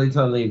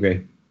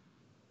agree.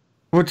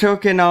 We're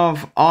talking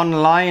of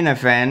online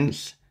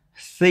events.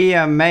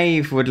 Thea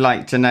Maeve would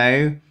like to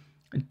know,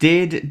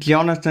 did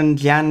Jonathan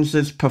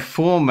Janz's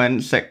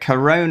performance at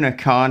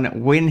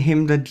CoronaCon win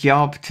him the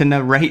job to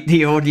narrate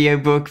the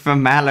audiobook for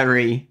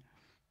Mallory?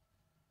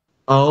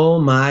 Oh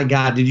my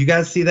God. Did you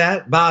guys see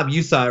that? Bob,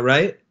 you saw it,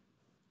 right?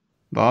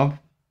 Bob?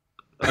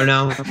 Or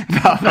no?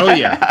 Bob, Oh,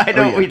 yeah. I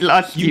thought we'd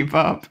lost you,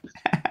 Bob.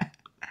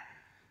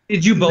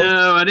 Did you both?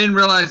 No, I didn't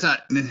realize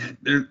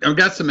I've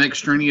got some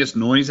extraneous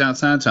noise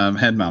outside, so I've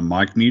had my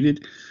mic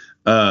muted.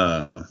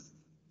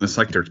 It's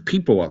like there's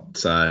people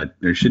outside.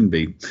 There shouldn't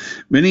be.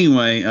 But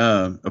anyway,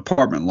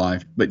 apartment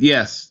life. But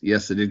yes,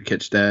 I did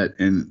catch that,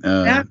 and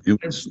it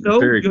was so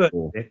very good.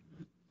 cool.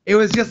 It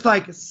was just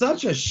like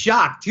such a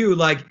shock too.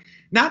 Like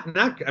not.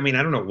 I mean,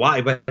 I don't know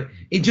why, but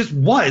it just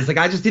was like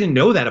I just didn't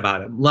know that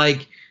about him.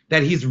 Like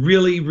that he's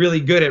really, really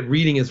good at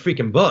reading his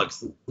freaking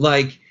books.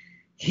 Like.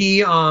 He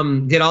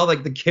did all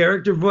like the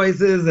character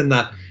voices and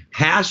the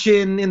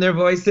passion in their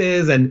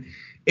voices, and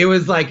it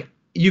was like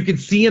you could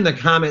see in the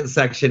comment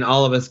section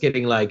all of us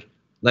getting like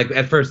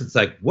at first it's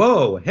like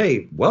whoa,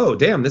 hey, whoa,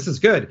 damn, this is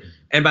good,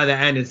 and by the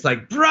end it's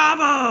like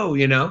bravo,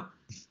 and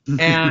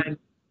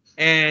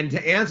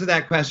to answer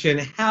that question,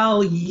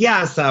 hell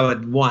yes, I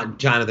would want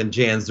Jonathan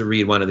Janz to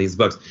read one of these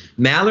books.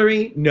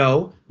 Mallory,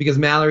 no, because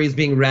Mallory is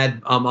being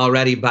read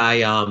already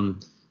by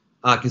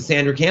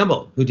Cassandra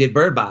Campbell, who did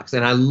Bird Box,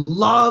 and I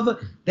love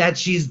that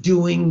she's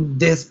doing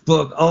this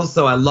book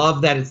also. I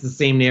love that it's the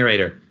same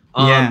narrator.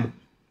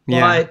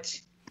 But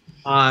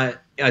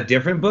a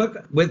different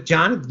book with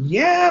Jonathan,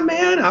 yeah,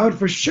 man, I would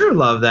for sure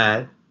love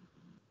that.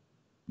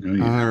 Oh,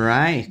 yeah. All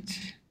right.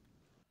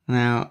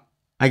 Now,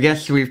 I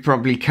guess we've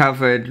probably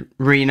covered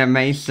Rena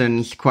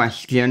Mason's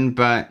question,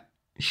 but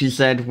she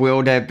said,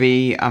 will there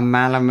be a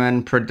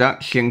Malerman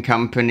production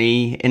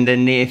company in the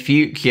near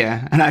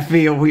future? And I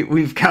feel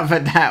we've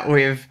covered that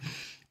with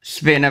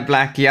Spin a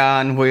Black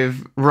Yarn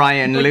with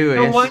Ryan Lewis.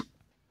 You know what?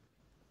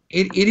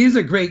 It is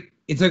a great,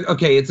 it's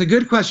a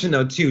good question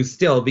though too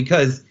still,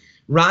 because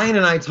Ryan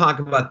and I talk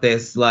about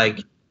this,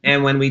 like,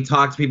 and when we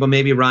talk to people,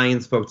 maybe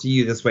Ryan spoke to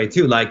you this way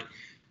too, like,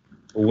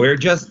 we're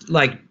just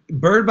like,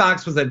 Bird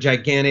Box was a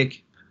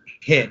gigantic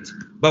hit,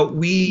 but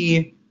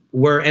we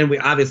were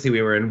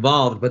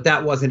involved, but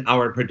that wasn't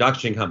our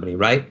production company,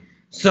 right?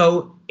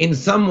 So in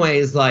some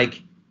ways,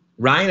 like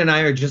Ryan and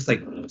I are just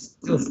like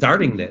still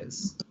starting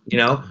this,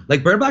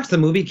 like Bird Box the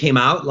movie came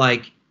out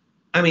like,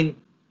 I mean,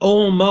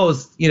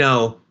 almost,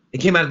 it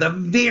came out at the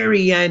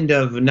very end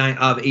of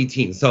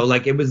 18. So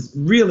like it was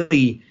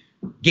really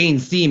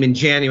gained steam in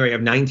January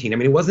of 19. I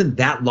mean, it wasn't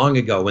that long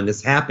ago when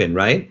this happened,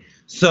 right?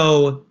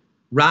 So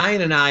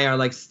Ryan and I are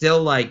like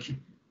still like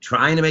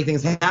trying to make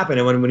things happen.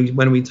 And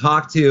when we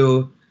talk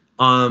to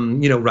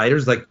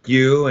writers like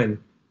you and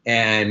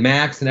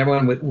Max and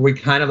everyone, we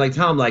kind of like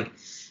tell them like,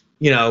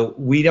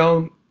 we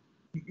don't,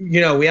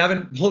 we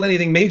haven't pulled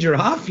anything major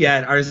off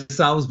yet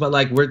ourselves, but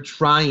like we're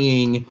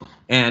trying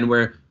and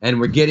we're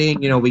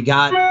getting, we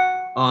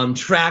got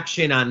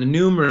traction on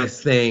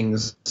numerous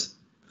things.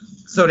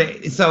 So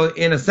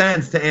in a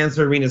sense, to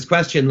answer Rena's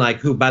question, like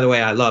who, by the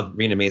way, I love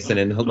Rena Mason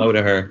and hello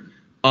to her.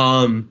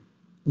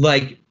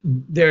 Like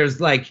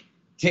there's like,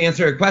 to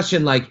answer a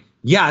question, like,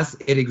 yes,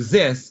 it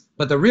exists.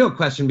 But the real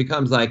question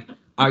becomes like,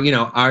 when,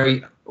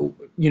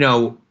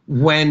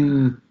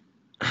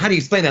 how do you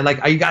explain that?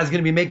 Like, are you guys going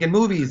to be making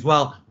movies?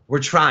 Well, we're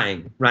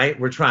trying, right?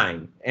 We're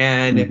trying.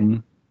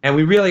 And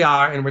we really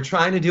are. And we're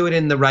trying to do it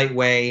in the right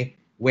way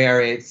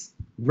where it's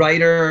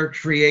writer,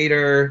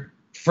 creator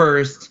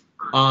first,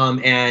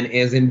 and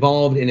is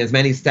involved in as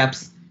many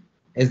steps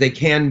as they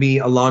can be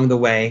along the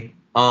way.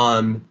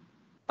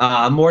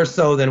 More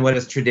so than what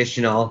is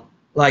traditional.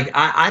 Like,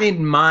 I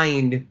didn't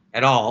mind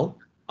at all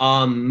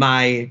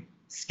my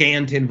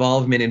scant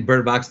involvement in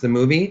Bird Box the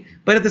movie,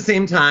 but at the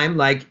same time,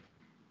 like,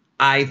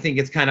 I think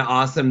it's kind of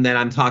awesome that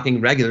I'm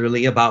talking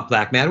regularly about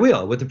Black Mad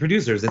Wheel with the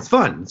producers. It's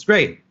fun. It's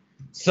great.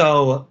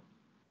 So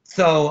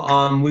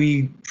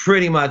we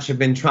pretty much have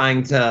been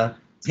trying to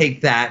take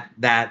that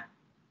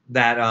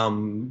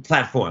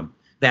platform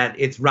that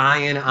it's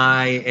Ryan,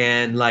 I,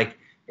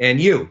 and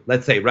you,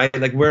 let's say, right?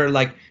 Like we're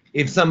like,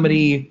 if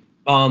somebody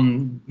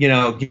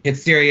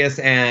gets serious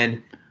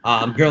and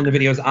Girl in the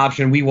Video's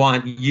option, we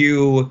want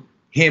you,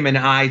 him, and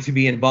I to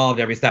be involved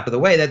every step of the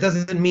way. That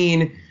doesn't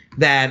mean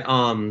that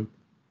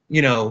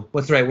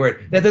what's the right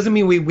word? That doesn't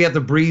mean we have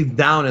to breathe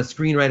down a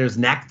screenwriter's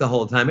neck the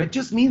whole time. It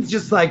just means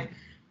just like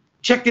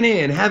checking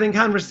in, having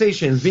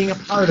conversations, being a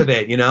part of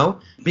it,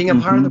 being a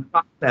part of the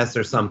process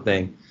or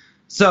something.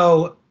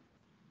 So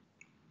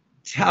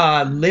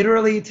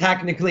Literally,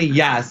 technically,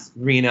 yes,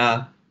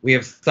 Rena. We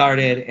have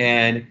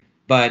started,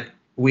 but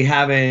we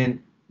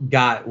haven't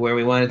got where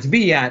we want it to be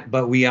yet.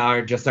 But we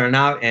are just starting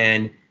out,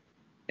 and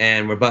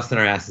we're busting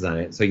our asses on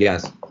it. So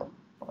yes.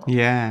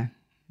 Yeah,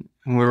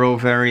 and we're all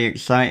very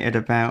excited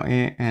about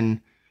it, and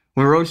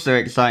we're also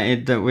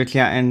excited that we're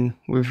chatting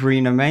with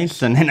Rena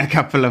Mason in a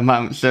couple of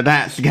months. So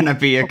that's gonna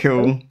be a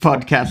cool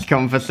podcast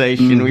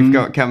conversation we've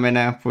got coming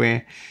up.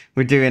 We're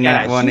doing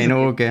that one in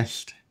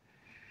August.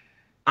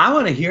 I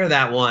want to hear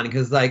that one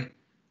because, like,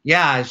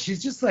 yeah,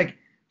 she's just like,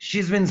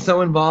 she's been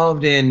so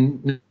involved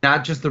in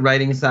not just the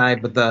writing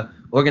side, but the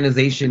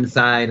organization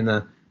side and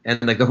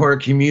like the horror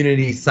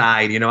community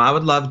side. You know, I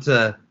would love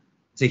to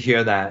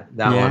hear that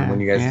one when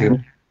you guys do.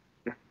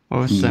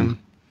 Awesome.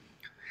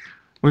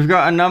 We've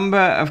got a number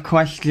of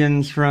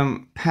questions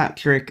from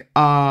Patrick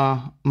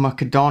R.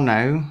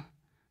 McDonough.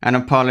 And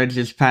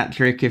apologies,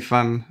 Patrick, if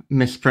I'm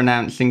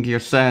mispronouncing your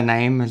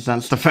surname, as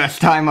that's the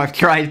first time I've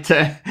tried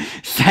to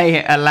say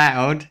it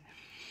aloud.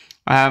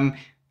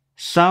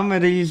 Some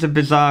of these are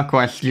bizarre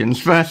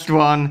questions. First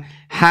one,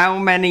 how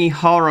many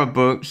horror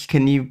books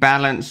can you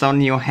balance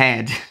on your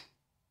head?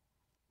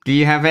 Do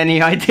you have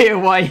any idea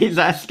why he's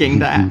asking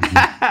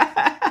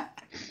that?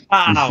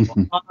 Wow.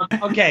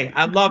 Okay,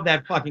 I love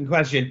that fucking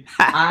question.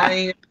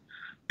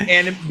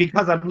 And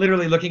because I'm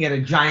literally looking at a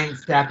giant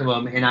stack of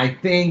them, and I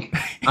think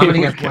I'm going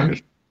to get 1,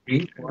 2,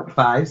 3, 4,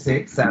 5,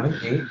 6, 7,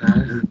 8,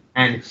 9,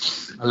 and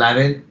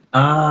 11.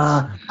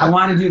 I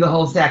want to do the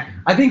whole stack.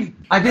 I think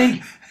I'm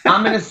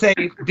going to say,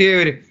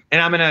 dude, and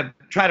I'm going to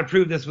try to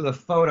prove this with a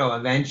photo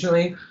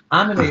eventually.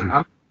 I'm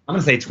going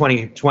to say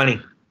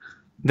 20.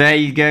 There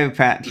you go,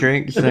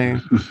 Patrick. So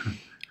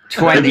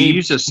 20. If you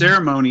use the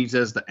ceremonies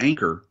as the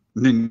anchor,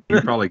 then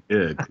you're probably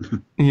good.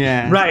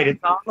 Yeah. Right. It's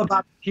all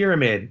about the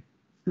pyramid.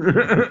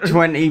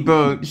 20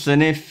 books,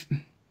 and if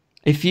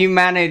you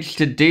manage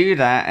to do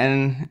that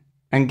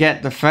and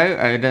get the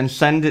photo, then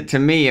send it to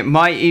me. It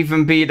might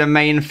even be the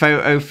main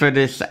photo for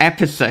this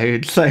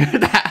episode, so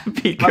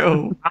that'd be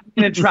cool. I'm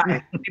gonna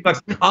try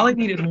it. All I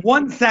need is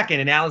 1 second,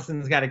 and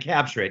Allison's got to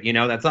capture it. You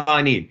know, that's all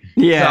I need.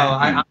 Yeah. So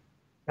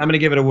I'm gonna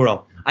give it a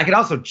whirl. I could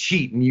also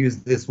cheat and use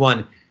this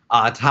one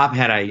top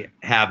hat I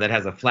have that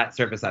has a flat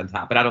surface on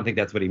top, but I don't think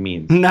that's what he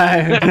means. No.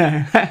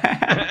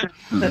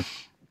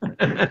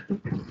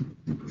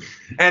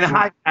 And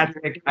hi,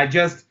 Patrick.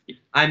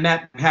 I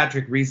met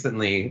Patrick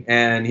recently,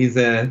 and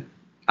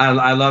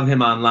I love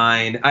him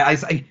online. That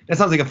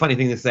sounds like a funny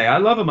thing to say. I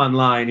love him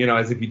online, you know,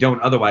 as if you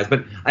don't otherwise,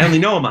 but I only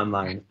know him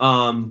online.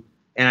 And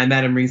I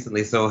met him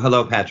recently, so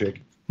hello,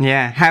 Patrick.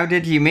 Yeah. How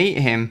did you meet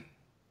him?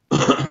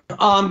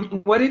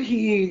 What did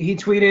he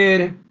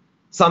tweeted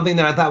something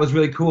that I thought was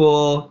really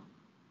cool,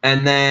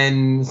 and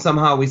then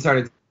somehow we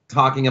started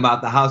talking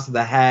about the House of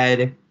the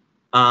Head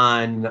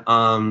on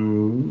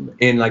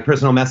in like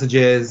personal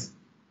messages,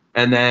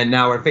 and then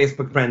now we're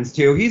Facebook friends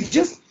too. He's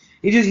just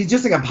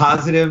like a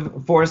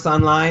positive force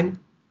online,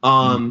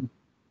 and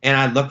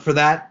I look for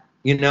that,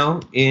 you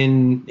know,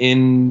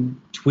 in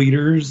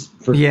tweeters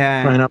for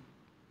trying out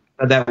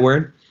that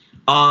word.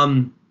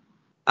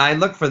 I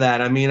look for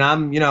that. I mean,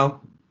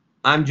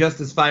 I'm just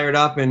as fired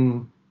up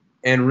and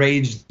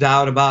raged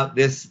out about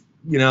this,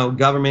 you know,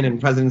 government and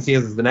presidency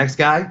as the next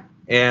guy,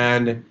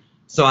 and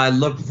so I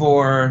look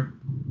for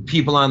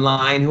people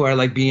online who are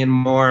like being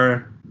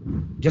more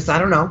just, I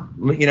don't know,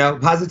 you know,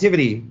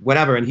 positivity,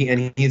 whatever, and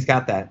he's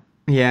got that.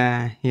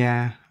 Yeah,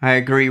 I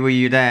agree with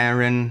you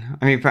there. And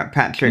I mean,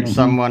 Patrick's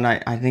someone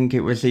I think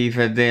it was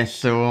either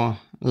this or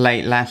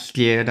late last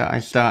year that I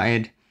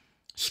started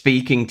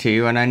speaking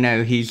to, and I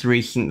know he's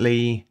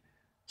recently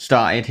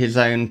started his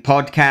own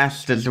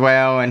podcast as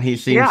well, and he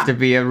seems to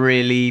be a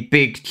really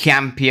big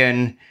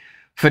champion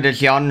for the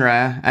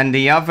genre. And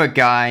the other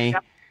guy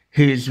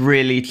who's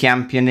really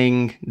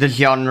championing the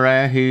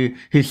genre, who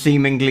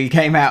seemingly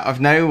came out of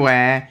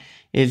nowhere,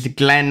 is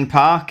Glenn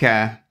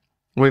Parker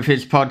with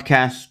his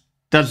podcast,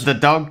 Does the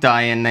Dog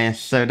Die in This?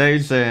 So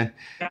those are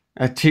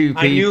two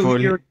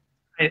people.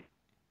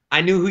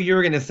 I knew who you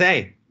were going to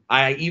say.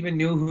 I even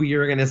knew who you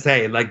were going to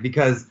say, like,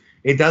 because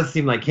it does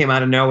seem like came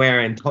out of nowhere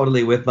and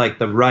totally with like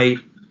the right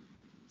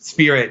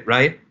spirit,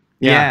 right?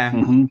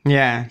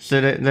 Yeah.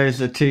 So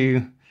those are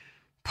two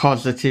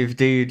positive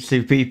dudes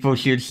who people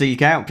should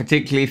seek out,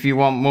 particularly if you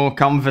want more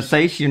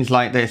conversations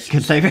like this,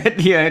 because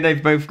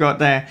they've both got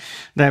their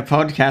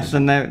podcasts,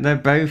 and they're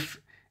both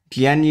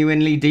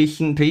genuinely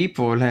decent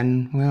people,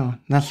 and well,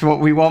 that's what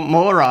we want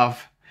more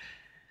of.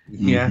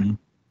 Yeah.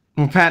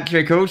 Well,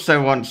 Patrick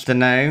also wants to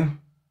know,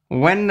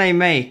 when they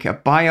make a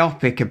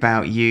biopic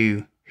about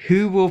you,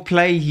 who will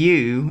play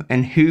you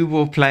and who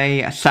will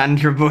play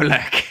Sandra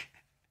Bullock?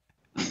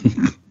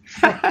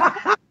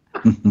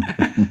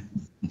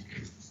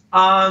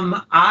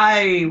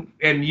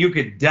 And you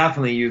could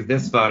definitely use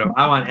this photo.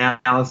 I want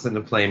Allison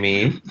to play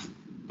me,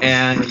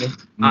 and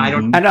I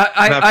don't. And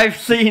I've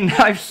seen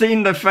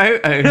the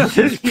photos.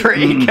 It's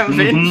pretty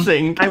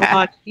convincing. I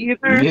want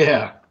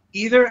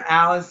either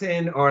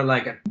Allison or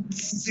like a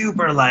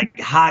super like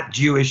hot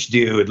Jewish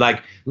dude,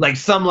 like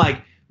some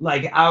like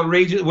like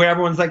outrageous, where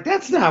everyone's like,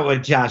 "That's not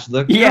what Josh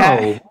looked."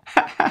 Yeah.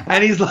 No.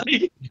 And he's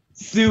like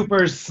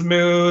super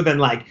smooth, and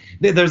like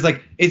there's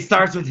like it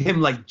starts with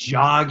him like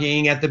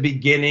jogging at the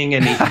beginning,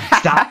 and he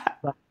stops.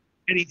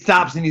 And he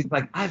stops and he's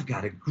like, "I've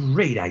got a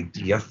great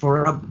idea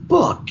for a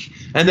book."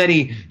 And then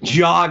he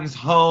jogs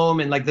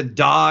home, and like the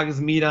dogs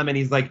meet him, and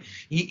he's like,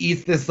 he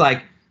eats this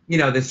like,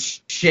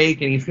 this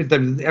shake, and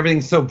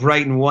everything's so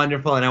bright and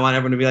wonderful. And I want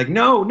everyone to be like,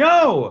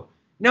 no,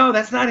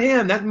 that's not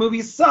him. That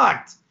movie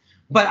sucked.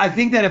 But I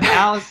think that if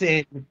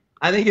Allison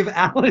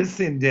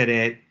did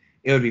it,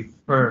 it would be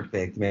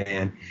perfect,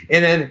 man.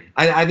 And then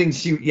I think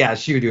she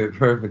would do it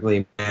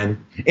perfectly,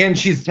 man. And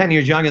she's 10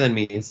 years younger than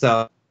me,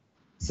 so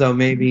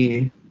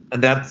maybe.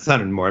 That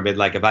sounded morbid,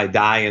 like if I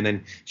die and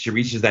then she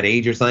reaches that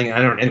age or something. I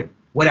don't know. Anyway,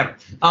 whatever.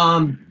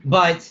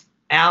 But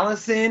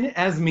Allison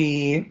as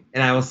me,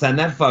 and I will send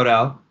that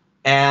photo.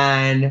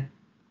 And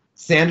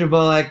Sandra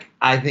Bullock,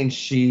 I think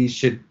she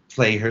should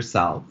play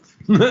herself.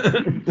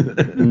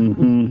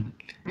 Mm-hmm.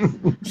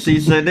 See,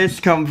 so this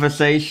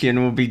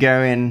conversation will be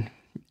going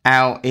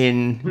out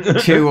in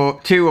two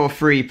or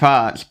three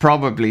parts,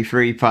 probably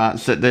 3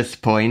 parts at this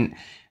point.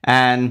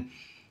 And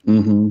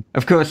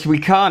of course, we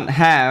can't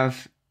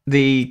have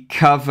the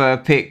cover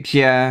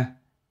picture,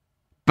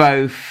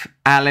 both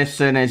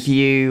Alison as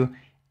you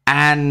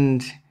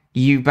and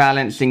you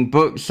balancing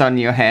books on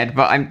your head,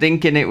 but I'm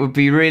thinking it would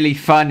be really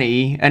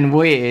funny and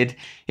weird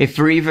if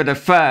for either the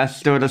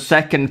first or the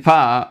second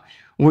part,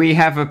 we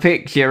have a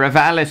picture of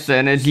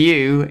Alison as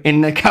you in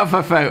the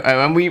cover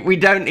photo, and we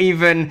don't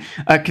even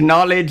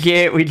acknowledge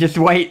it, we just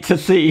wait to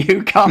see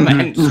who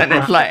comments, and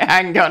it's like,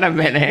 hang on a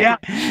minute. Yeah,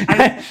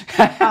 I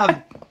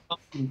have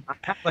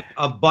like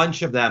a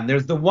bunch of them.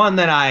 There's the one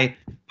that I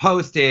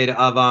posted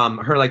of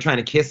her like trying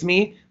to kiss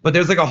me, but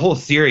there's like a whole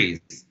series.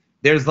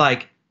 There's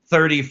like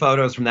 30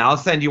 photos from that. I'll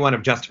send you one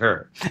of just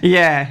her.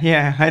 Yeah.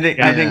 I think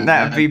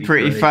that would be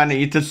pretty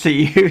funny to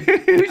see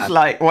who's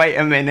like, wait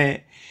a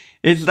minute,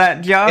 is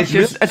that Josh?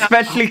 Really,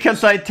 especially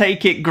because I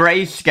take it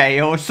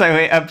grayscale, so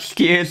it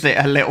obscures it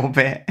a little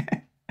bit.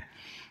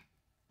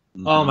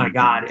 Oh my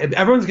God.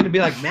 Everyone's going to be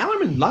like,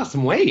 Malerman lost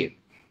some weight.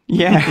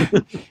 Yeah.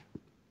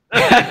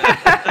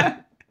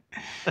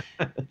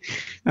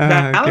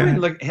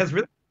 Malerman has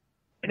really.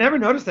 I never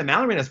noticed that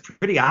Malerman has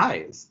pretty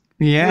eyes.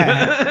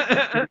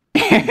 Yeah.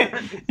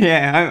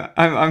 Yeah,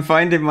 I'm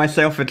finding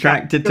myself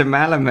attracted to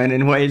Malerman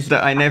in ways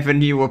that I never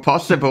knew were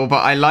possible,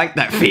 but I like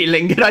that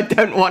feeling and I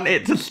don't want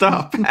it to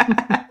stop.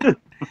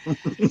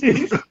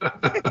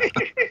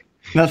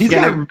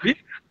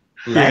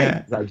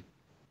 Yeah.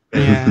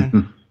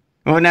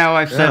 Well, now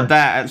I've said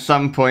that, at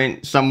some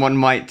point someone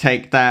might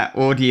take that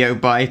audio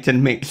bite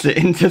and mix it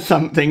into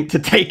something to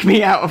take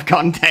me out of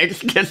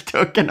context, just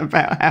talking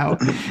about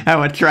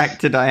how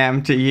attracted I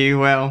am to you.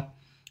 Well,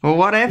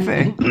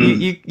 whatever.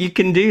 You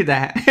can do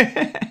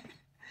that.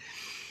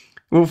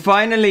 Well,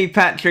 finally,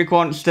 Patrick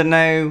wants to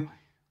know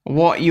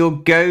what your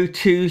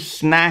go-to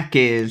snack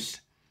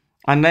is.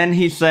 And then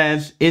he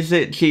says, is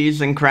it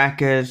cheese and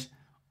crackers?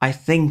 I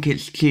think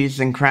it's cheese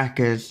and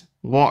crackers.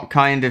 What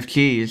kind of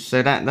cheese?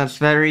 So that's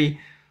very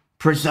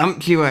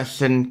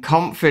presumptuous and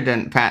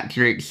confident,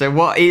 Patrick. So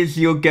what is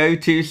your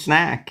go-to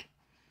snack?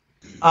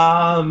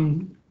 Man,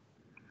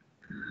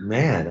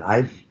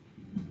 I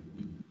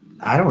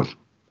don't know if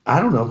I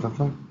don't know if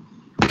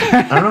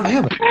I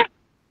have a snack.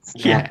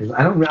 Yeah.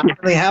 I don't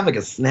really have like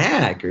a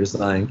snack or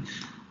something.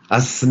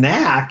 A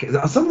snack?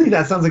 Something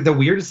that sounds like the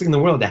weirdest thing in the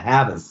world, to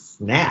have a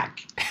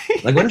snack.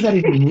 Like, what does that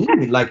even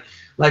mean? Like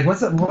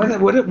what's that?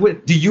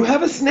 What do you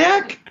have a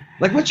snack?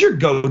 Like, what's your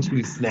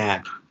go-to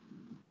snack?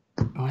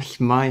 What's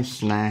my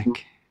snack?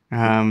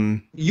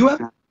 You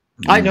have...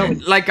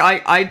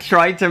 I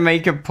try to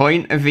make a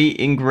point of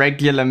eating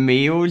regular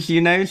meals,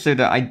 so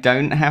that I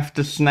don't have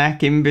to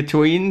snack in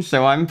between.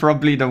 So I'm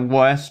probably the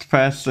worst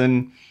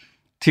person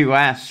to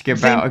ask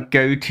about a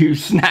go-to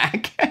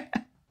snack.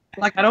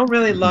 Like, I don't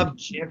really love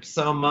chips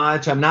so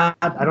much. I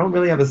don't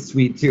really have a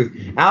sweet tooth.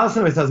 Allison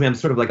always tells me I'm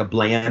sort of like a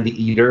bland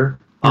eater.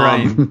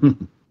 Right.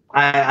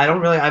 I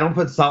don't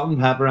put salt and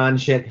pepper on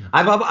shit.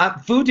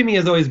 Food to me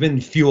has always been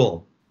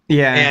fuel.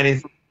 Yeah. And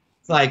it's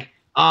like,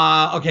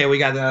 okay, we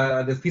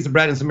got this piece of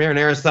bread and some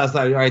marinara sauce.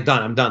 All right,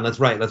 done. I'm done. Let's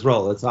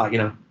roll. Let's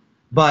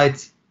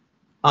But,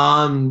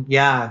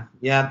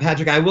 yeah,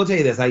 Patrick, I will tell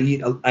you this.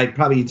 I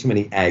probably eat too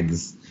many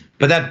eggs.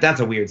 But that's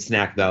a weird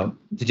snack, though,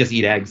 to just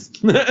eat eggs.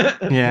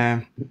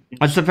 Yeah.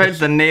 I suppose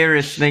the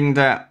nearest thing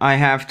that I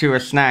have to a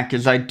snack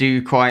is I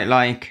do quite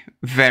like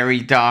very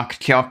dark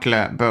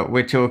chocolate, but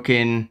we're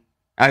talking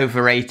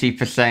over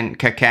 80%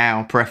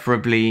 cacao,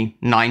 preferably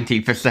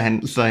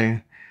 90%. So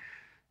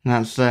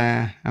that's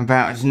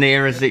about as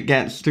near as it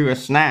gets to a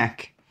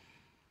snack.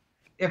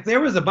 If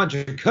there was a bunch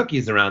of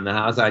cookies around the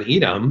house, I'd eat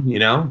them,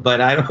 But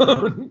I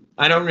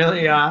don't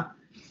really.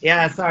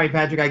 Yeah, sorry,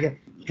 Patrick. I get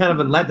kind of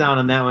a letdown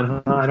on that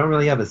one. I don't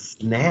really have a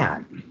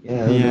snack.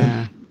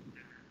 Yeah.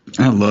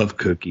 I love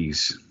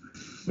cookies.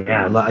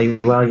 Yeah.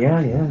 Well,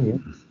 yeah.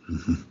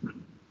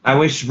 I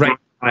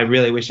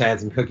really wish I had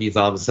some cookies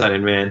all of a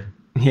sudden, man.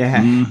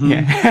 Yeah. Mm-hmm.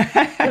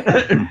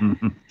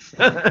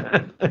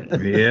 Yeah.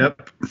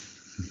 Yep.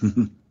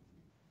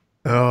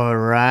 All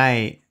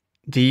right.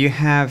 Do you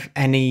have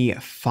any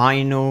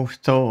final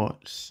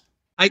thoughts?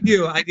 I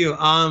do.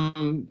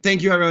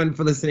 Thank you everyone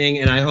for listening,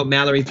 and I hope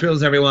Mallory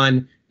thrills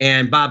everyone.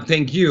 And Bob,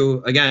 thank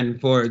you again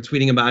for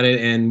tweeting about it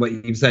and what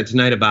you've said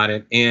tonight about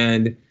it.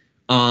 And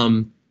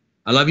I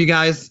love you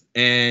guys,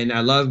 and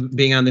I love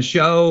being on the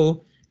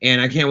show,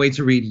 and I can't wait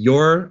to read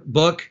your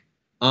book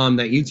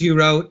that you two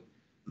wrote.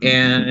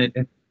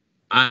 And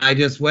I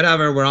just,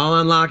 whatever, we're all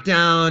on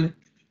lockdown.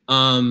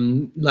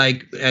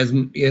 Like as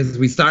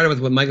we started with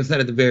what Michael said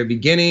at the very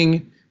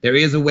beginning, there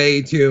is a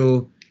way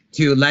to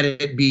let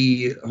it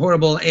be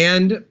horrible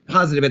and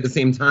positive at the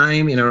same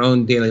time in our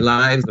own daily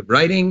lives of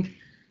writing.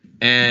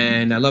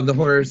 And I love the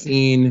horror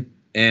scene,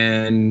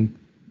 and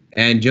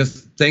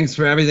just thanks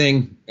for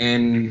everything.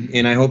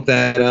 And I hope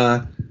that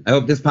I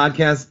hope this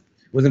podcast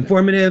was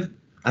informative.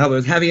 I hope it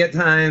was heavy at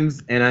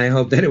times, and I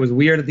hope that it was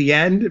weird at the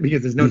end,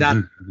 because there's no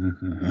doubt.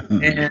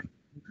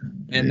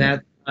 And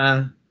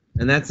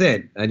that's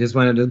it. I just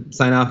wanted to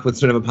sign off with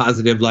sort of a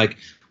positive, like,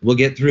 we'll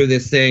get through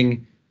this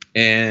thing,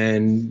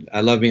 and I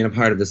love being a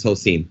part of this whole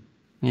scene.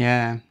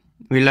 Yeah,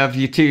 we love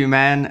you too,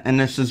 man. And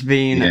this has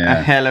been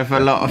a hell of a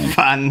lot of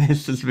fun.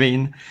 This has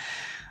been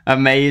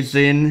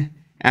amazing,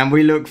 and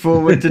we look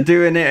forward to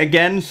doing it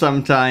again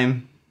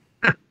sometime.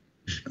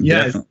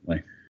 Yes.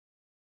 Definitely.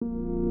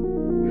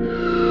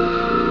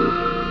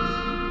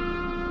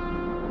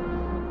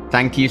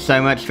 Thank you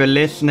so much for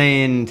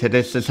listening to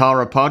This Is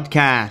Horror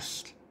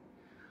podcast.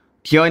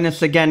 Join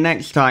us again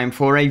next time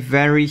for a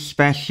very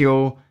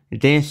special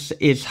This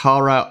Is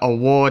Horror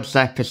Awards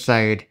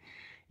episode.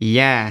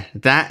 Yeah,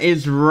 that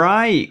is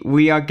right.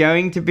 We are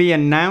going to be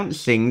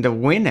announcing the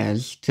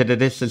winners to the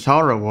This Is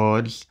Horror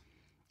Awards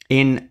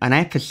in an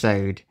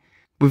episode.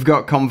 We've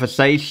got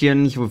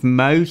conversations with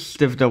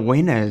most of the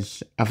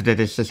winners of the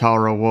This Is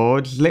Horror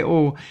Awards,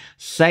 little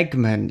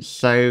segments,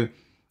 so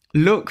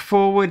look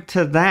forward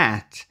to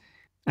that.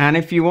 And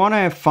if you want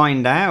to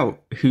find out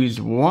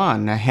who's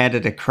won ahead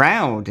of the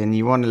crowd, and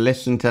you want to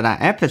listen to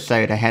that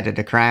episode ahead of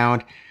the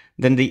crowd,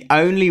 then the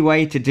only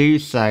way to do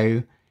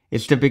so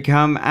is to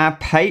become our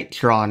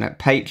patron at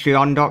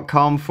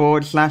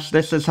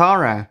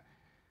patreon.com/thisishorror.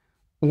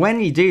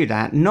 When you do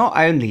that, not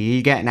only are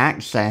you getting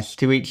access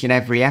to each and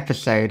every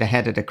episode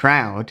ahead of the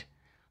crowd,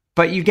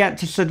 but you get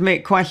to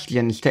submit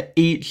questions to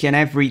each and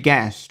every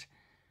guest.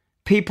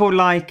 People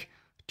like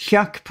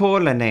Chuck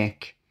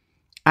Palahniuk,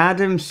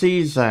 Adam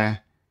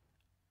Caesar,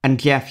 and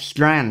Jeff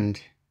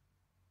Strand.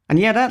 And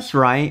yeah, that's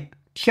right,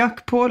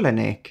 Chuck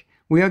Palahniuk.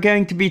 We are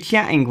going to be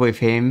chatting with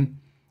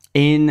him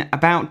in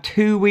about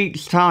 2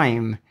 weeks'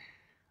 time.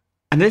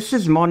 And this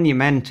is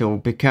monumental,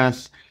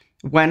 because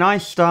when I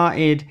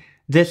started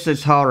This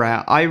Is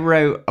Horror, I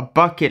wrote a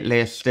bucket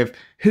list of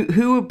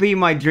who would be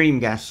my dream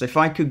guests if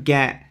I could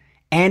get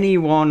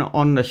anyone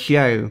on the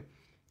show.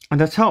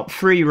 And the top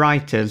 3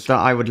 writers that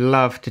I would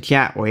love to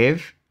chat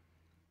with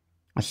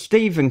are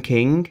Stephen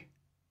King,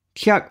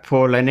 Chuck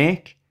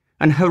Palahniuk,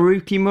 and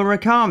Haruki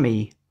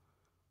Murakami.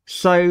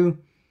 So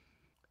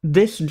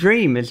this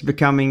dream is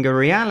becoming a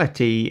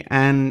reality,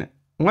 and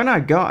when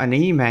I got an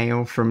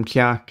email from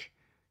Chuck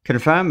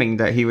confirming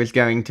that he was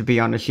going to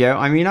be on the show,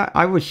 I mean,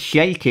 I was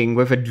shaking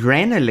with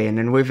adrenaline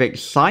and with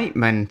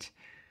excitement.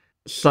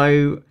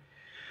 So,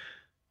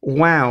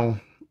 wow,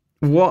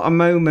 what a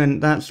moment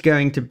that's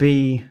going to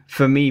be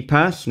for me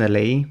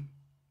personally.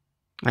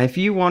 If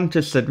you want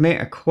to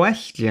submit a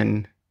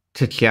question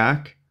to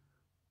Chuck,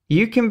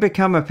 you can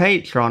become a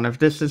patron of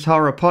This Is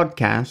Horror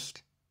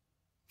podcast.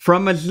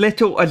 From as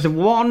little as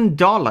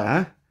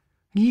 $1,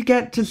 you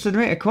get to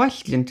submit a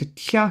question to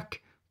Chuck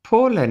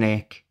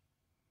Palahniuk.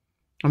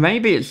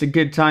 Maybe it's a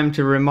good time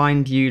to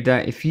remind you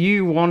that if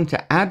you want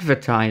to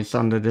advertise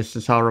on the This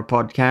Is Horror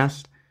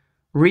podcast,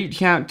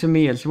 reach out to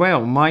me as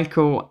well,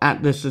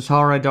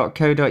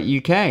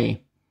 michael@thisishorror.co.uk.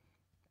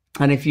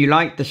 And if you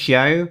like the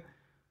show,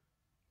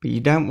 but you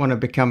don't want to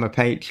become a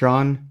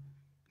patron,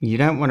 you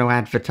don't want to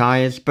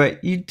advertise,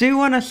 but you do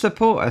want to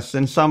support us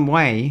in some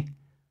way,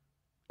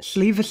 just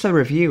leave us a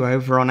review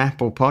over on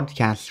Apple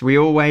Podcasts. We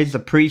always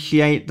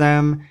appreciate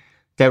them.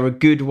 They're a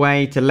good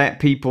way to let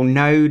people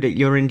know that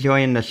you're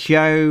enjoying the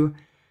show,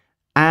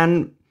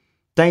 and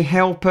they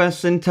help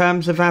us in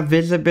terms of our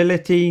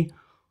visibility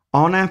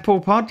on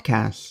Apple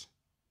Podcasts.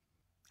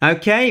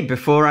 Okay,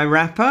 before I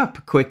wrap up,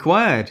 a quick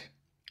word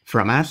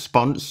from our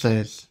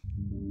sponsors.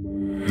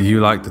 Do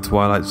you like The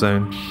Twilight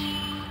Zone?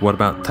 What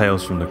about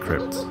Tales from the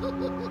Crypt?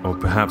 Or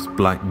perhaps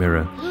Black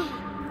Mirror?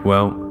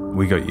 Well,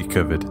 we got you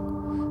covered.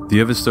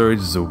 The Other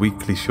Stories is a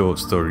weekly short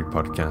story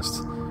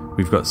podcast.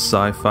 We've got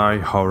sci-fi,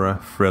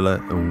 horror,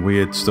 thriller, and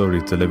weird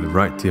stories delivered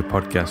right to your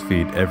podcast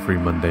feed every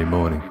Monday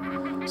morning.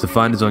 So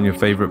find us on your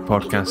favourite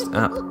podcast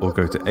app or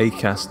go to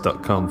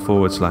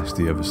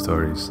acast.com/The Other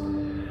Stories.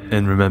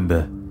 And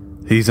remember,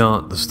 these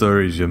aren't the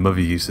stories your mother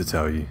used to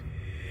tell you.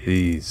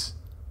 These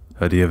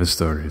are the other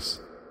stories.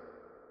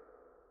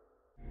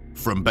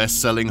 From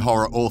best-selling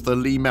horror author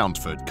Lee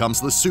Mountford comes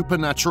the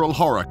Supernatural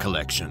Horror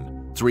Collection.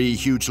 3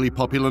 hugely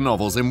popular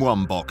novels in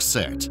one box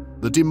set.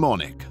 The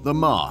Demonic, The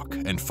Mark,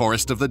 and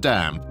Forest of the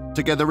Damned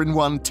together in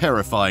one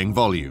terrifying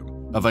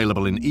volume,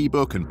 available in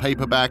ebook and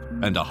paperback,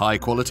 and a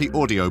high-quality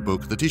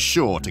audiobook that is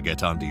sure to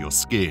get under your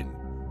skin.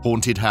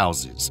 Haunted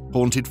Houses,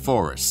 Haunted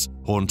Forests,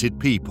 Haunted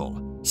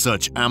People.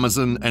 Search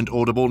Amazon and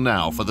Audible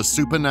now for the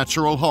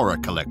Supernatural Horror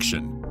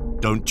Collection.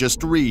 Don't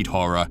just read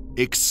horror,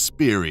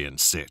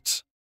 experience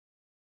it.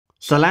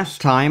 So last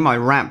time I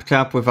wrapped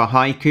up with a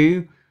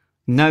haiku.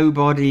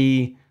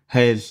 Nobody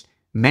has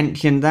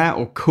mentioned that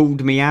or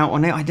called me out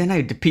on it. I don't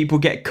know, do people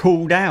get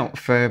called out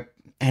for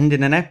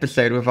ending an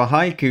episode with a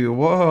haiku?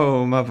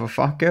 Whoa,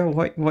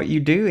 motherfucker, what you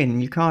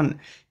doing? You can't...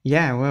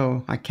 Yeah,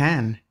 well, I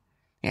can.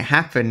 It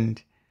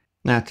happened.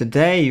 Now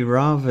today,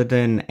 rather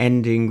than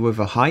ending with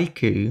a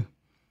haiku,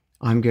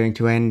 I'm going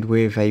to end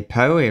with a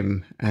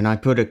poem. And I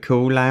put a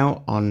call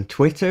out on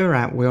Twitter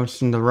at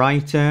Wilson the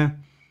Writer,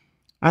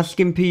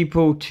 asking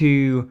people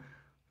to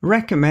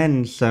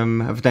recommend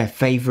some of their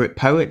favourite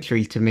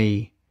poetry to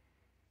me.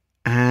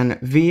 And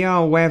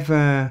VR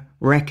Weather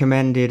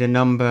recommended a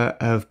number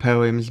of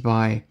poems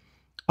by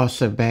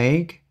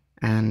Osabeg,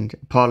 and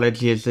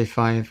apologies if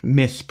I've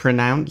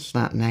mispronounced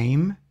that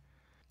name.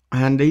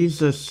 And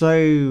these are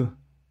so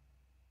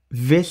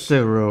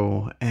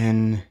visceral,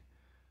 and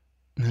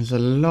there's a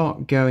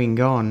lot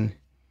going on,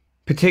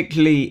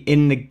 particularly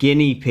in the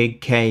guinea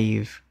pig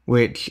cave,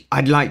 which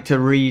I'd like to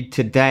read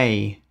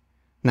today.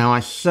 Now, I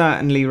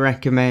certainly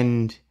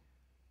recommend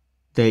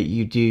that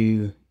you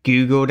do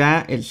Google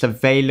that. It's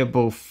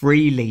available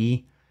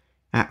freely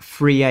at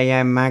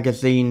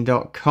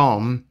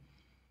 3ammagazine.com,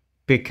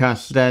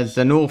 because there's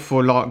an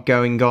awful lot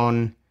going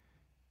on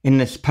in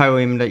this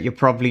poem that you're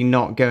probably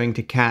not going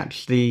to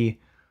catch the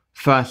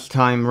first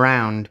time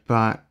round,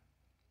 but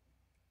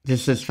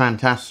this is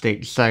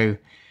fantastic. So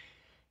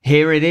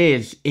here it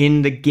is,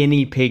 In the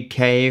Guinea Pig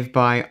Cave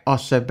by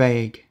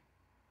Osabeg.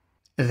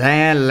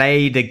 There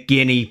lay the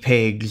guinea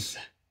pigs.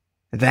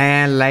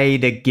 There lay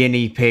the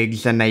guinea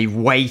pigs, and they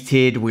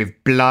waited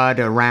with blood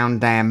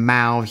around their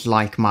mouths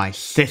like my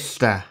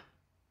sister.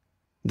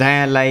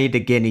 There lay the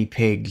guinea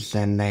pigs,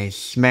 and they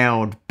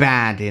smelled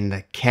bad in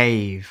the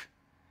cave.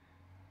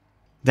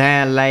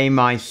 There lay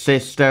my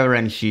sister,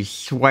 and she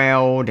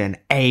swelled and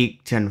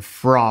ached and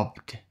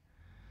throbbed.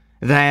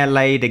 There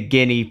lay the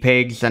guinea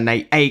pigs, and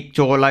they ached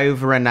all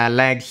over, and their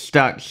legs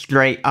stuck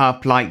straight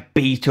up like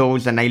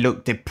beetles, and they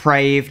looked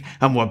depraved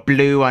and were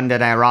blue under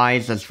their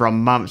eyes as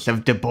from months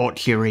of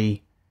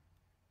debauchery.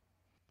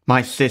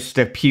 My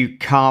sister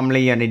puked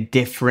calmly and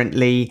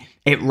indifferently.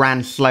 It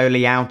ran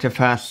slowly out of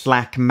her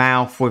slack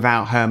mouth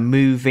without her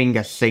moving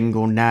a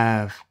single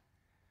nerve.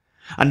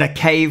 And the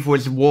cave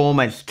was warm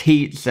as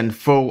teats and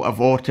full of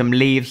autumn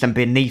leaves, and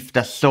beneath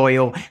the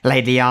soil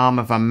lay the arm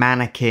of a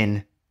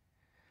mannequin.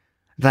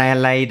 There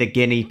lay the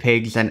guinea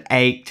pigs, and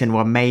ached and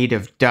were made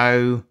of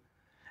dough.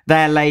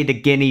 There lay the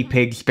guinea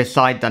pigs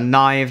beside the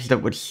knives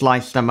that would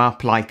slice them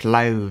up like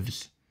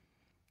loaves.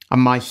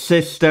 And my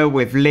sister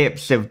with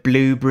lips of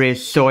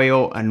blueberries,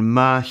 soil and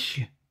mush.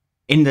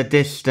 In the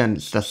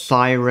distance the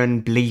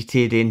siren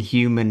bleated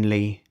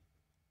inhumanly.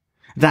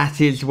 That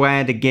is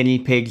where the guinea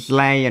pigs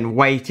lay and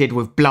waited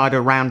with blood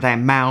around their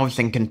mouths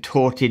and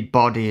contorted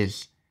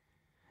bodies.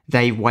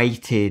 They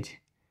waited.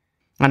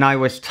 And I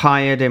was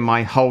tired in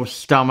my whole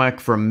stomach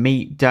from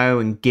meat dough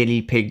and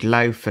guinea pig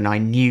loaf, and I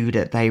knew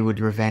that they would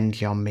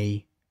revenge on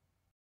me.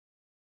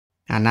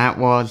 And that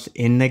was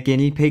In the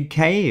Guinea Pig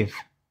Cave.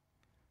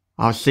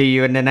 I'll see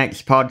you in the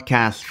next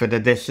podcast for the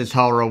This Is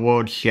Horror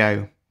Awards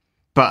show.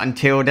 But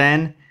until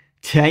then,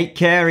 take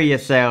care of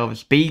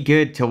yourselves, be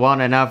good to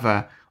one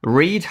another,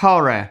 read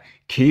horror,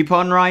 keep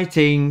on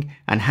writing,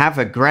 and have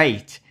a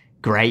great,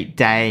 great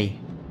day.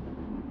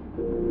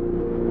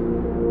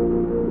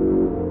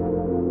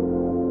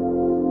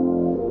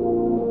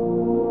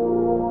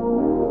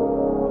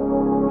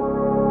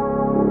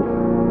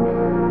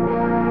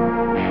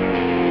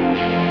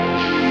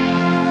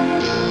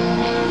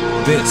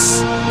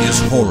 This is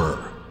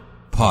Horror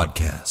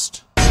Podcast.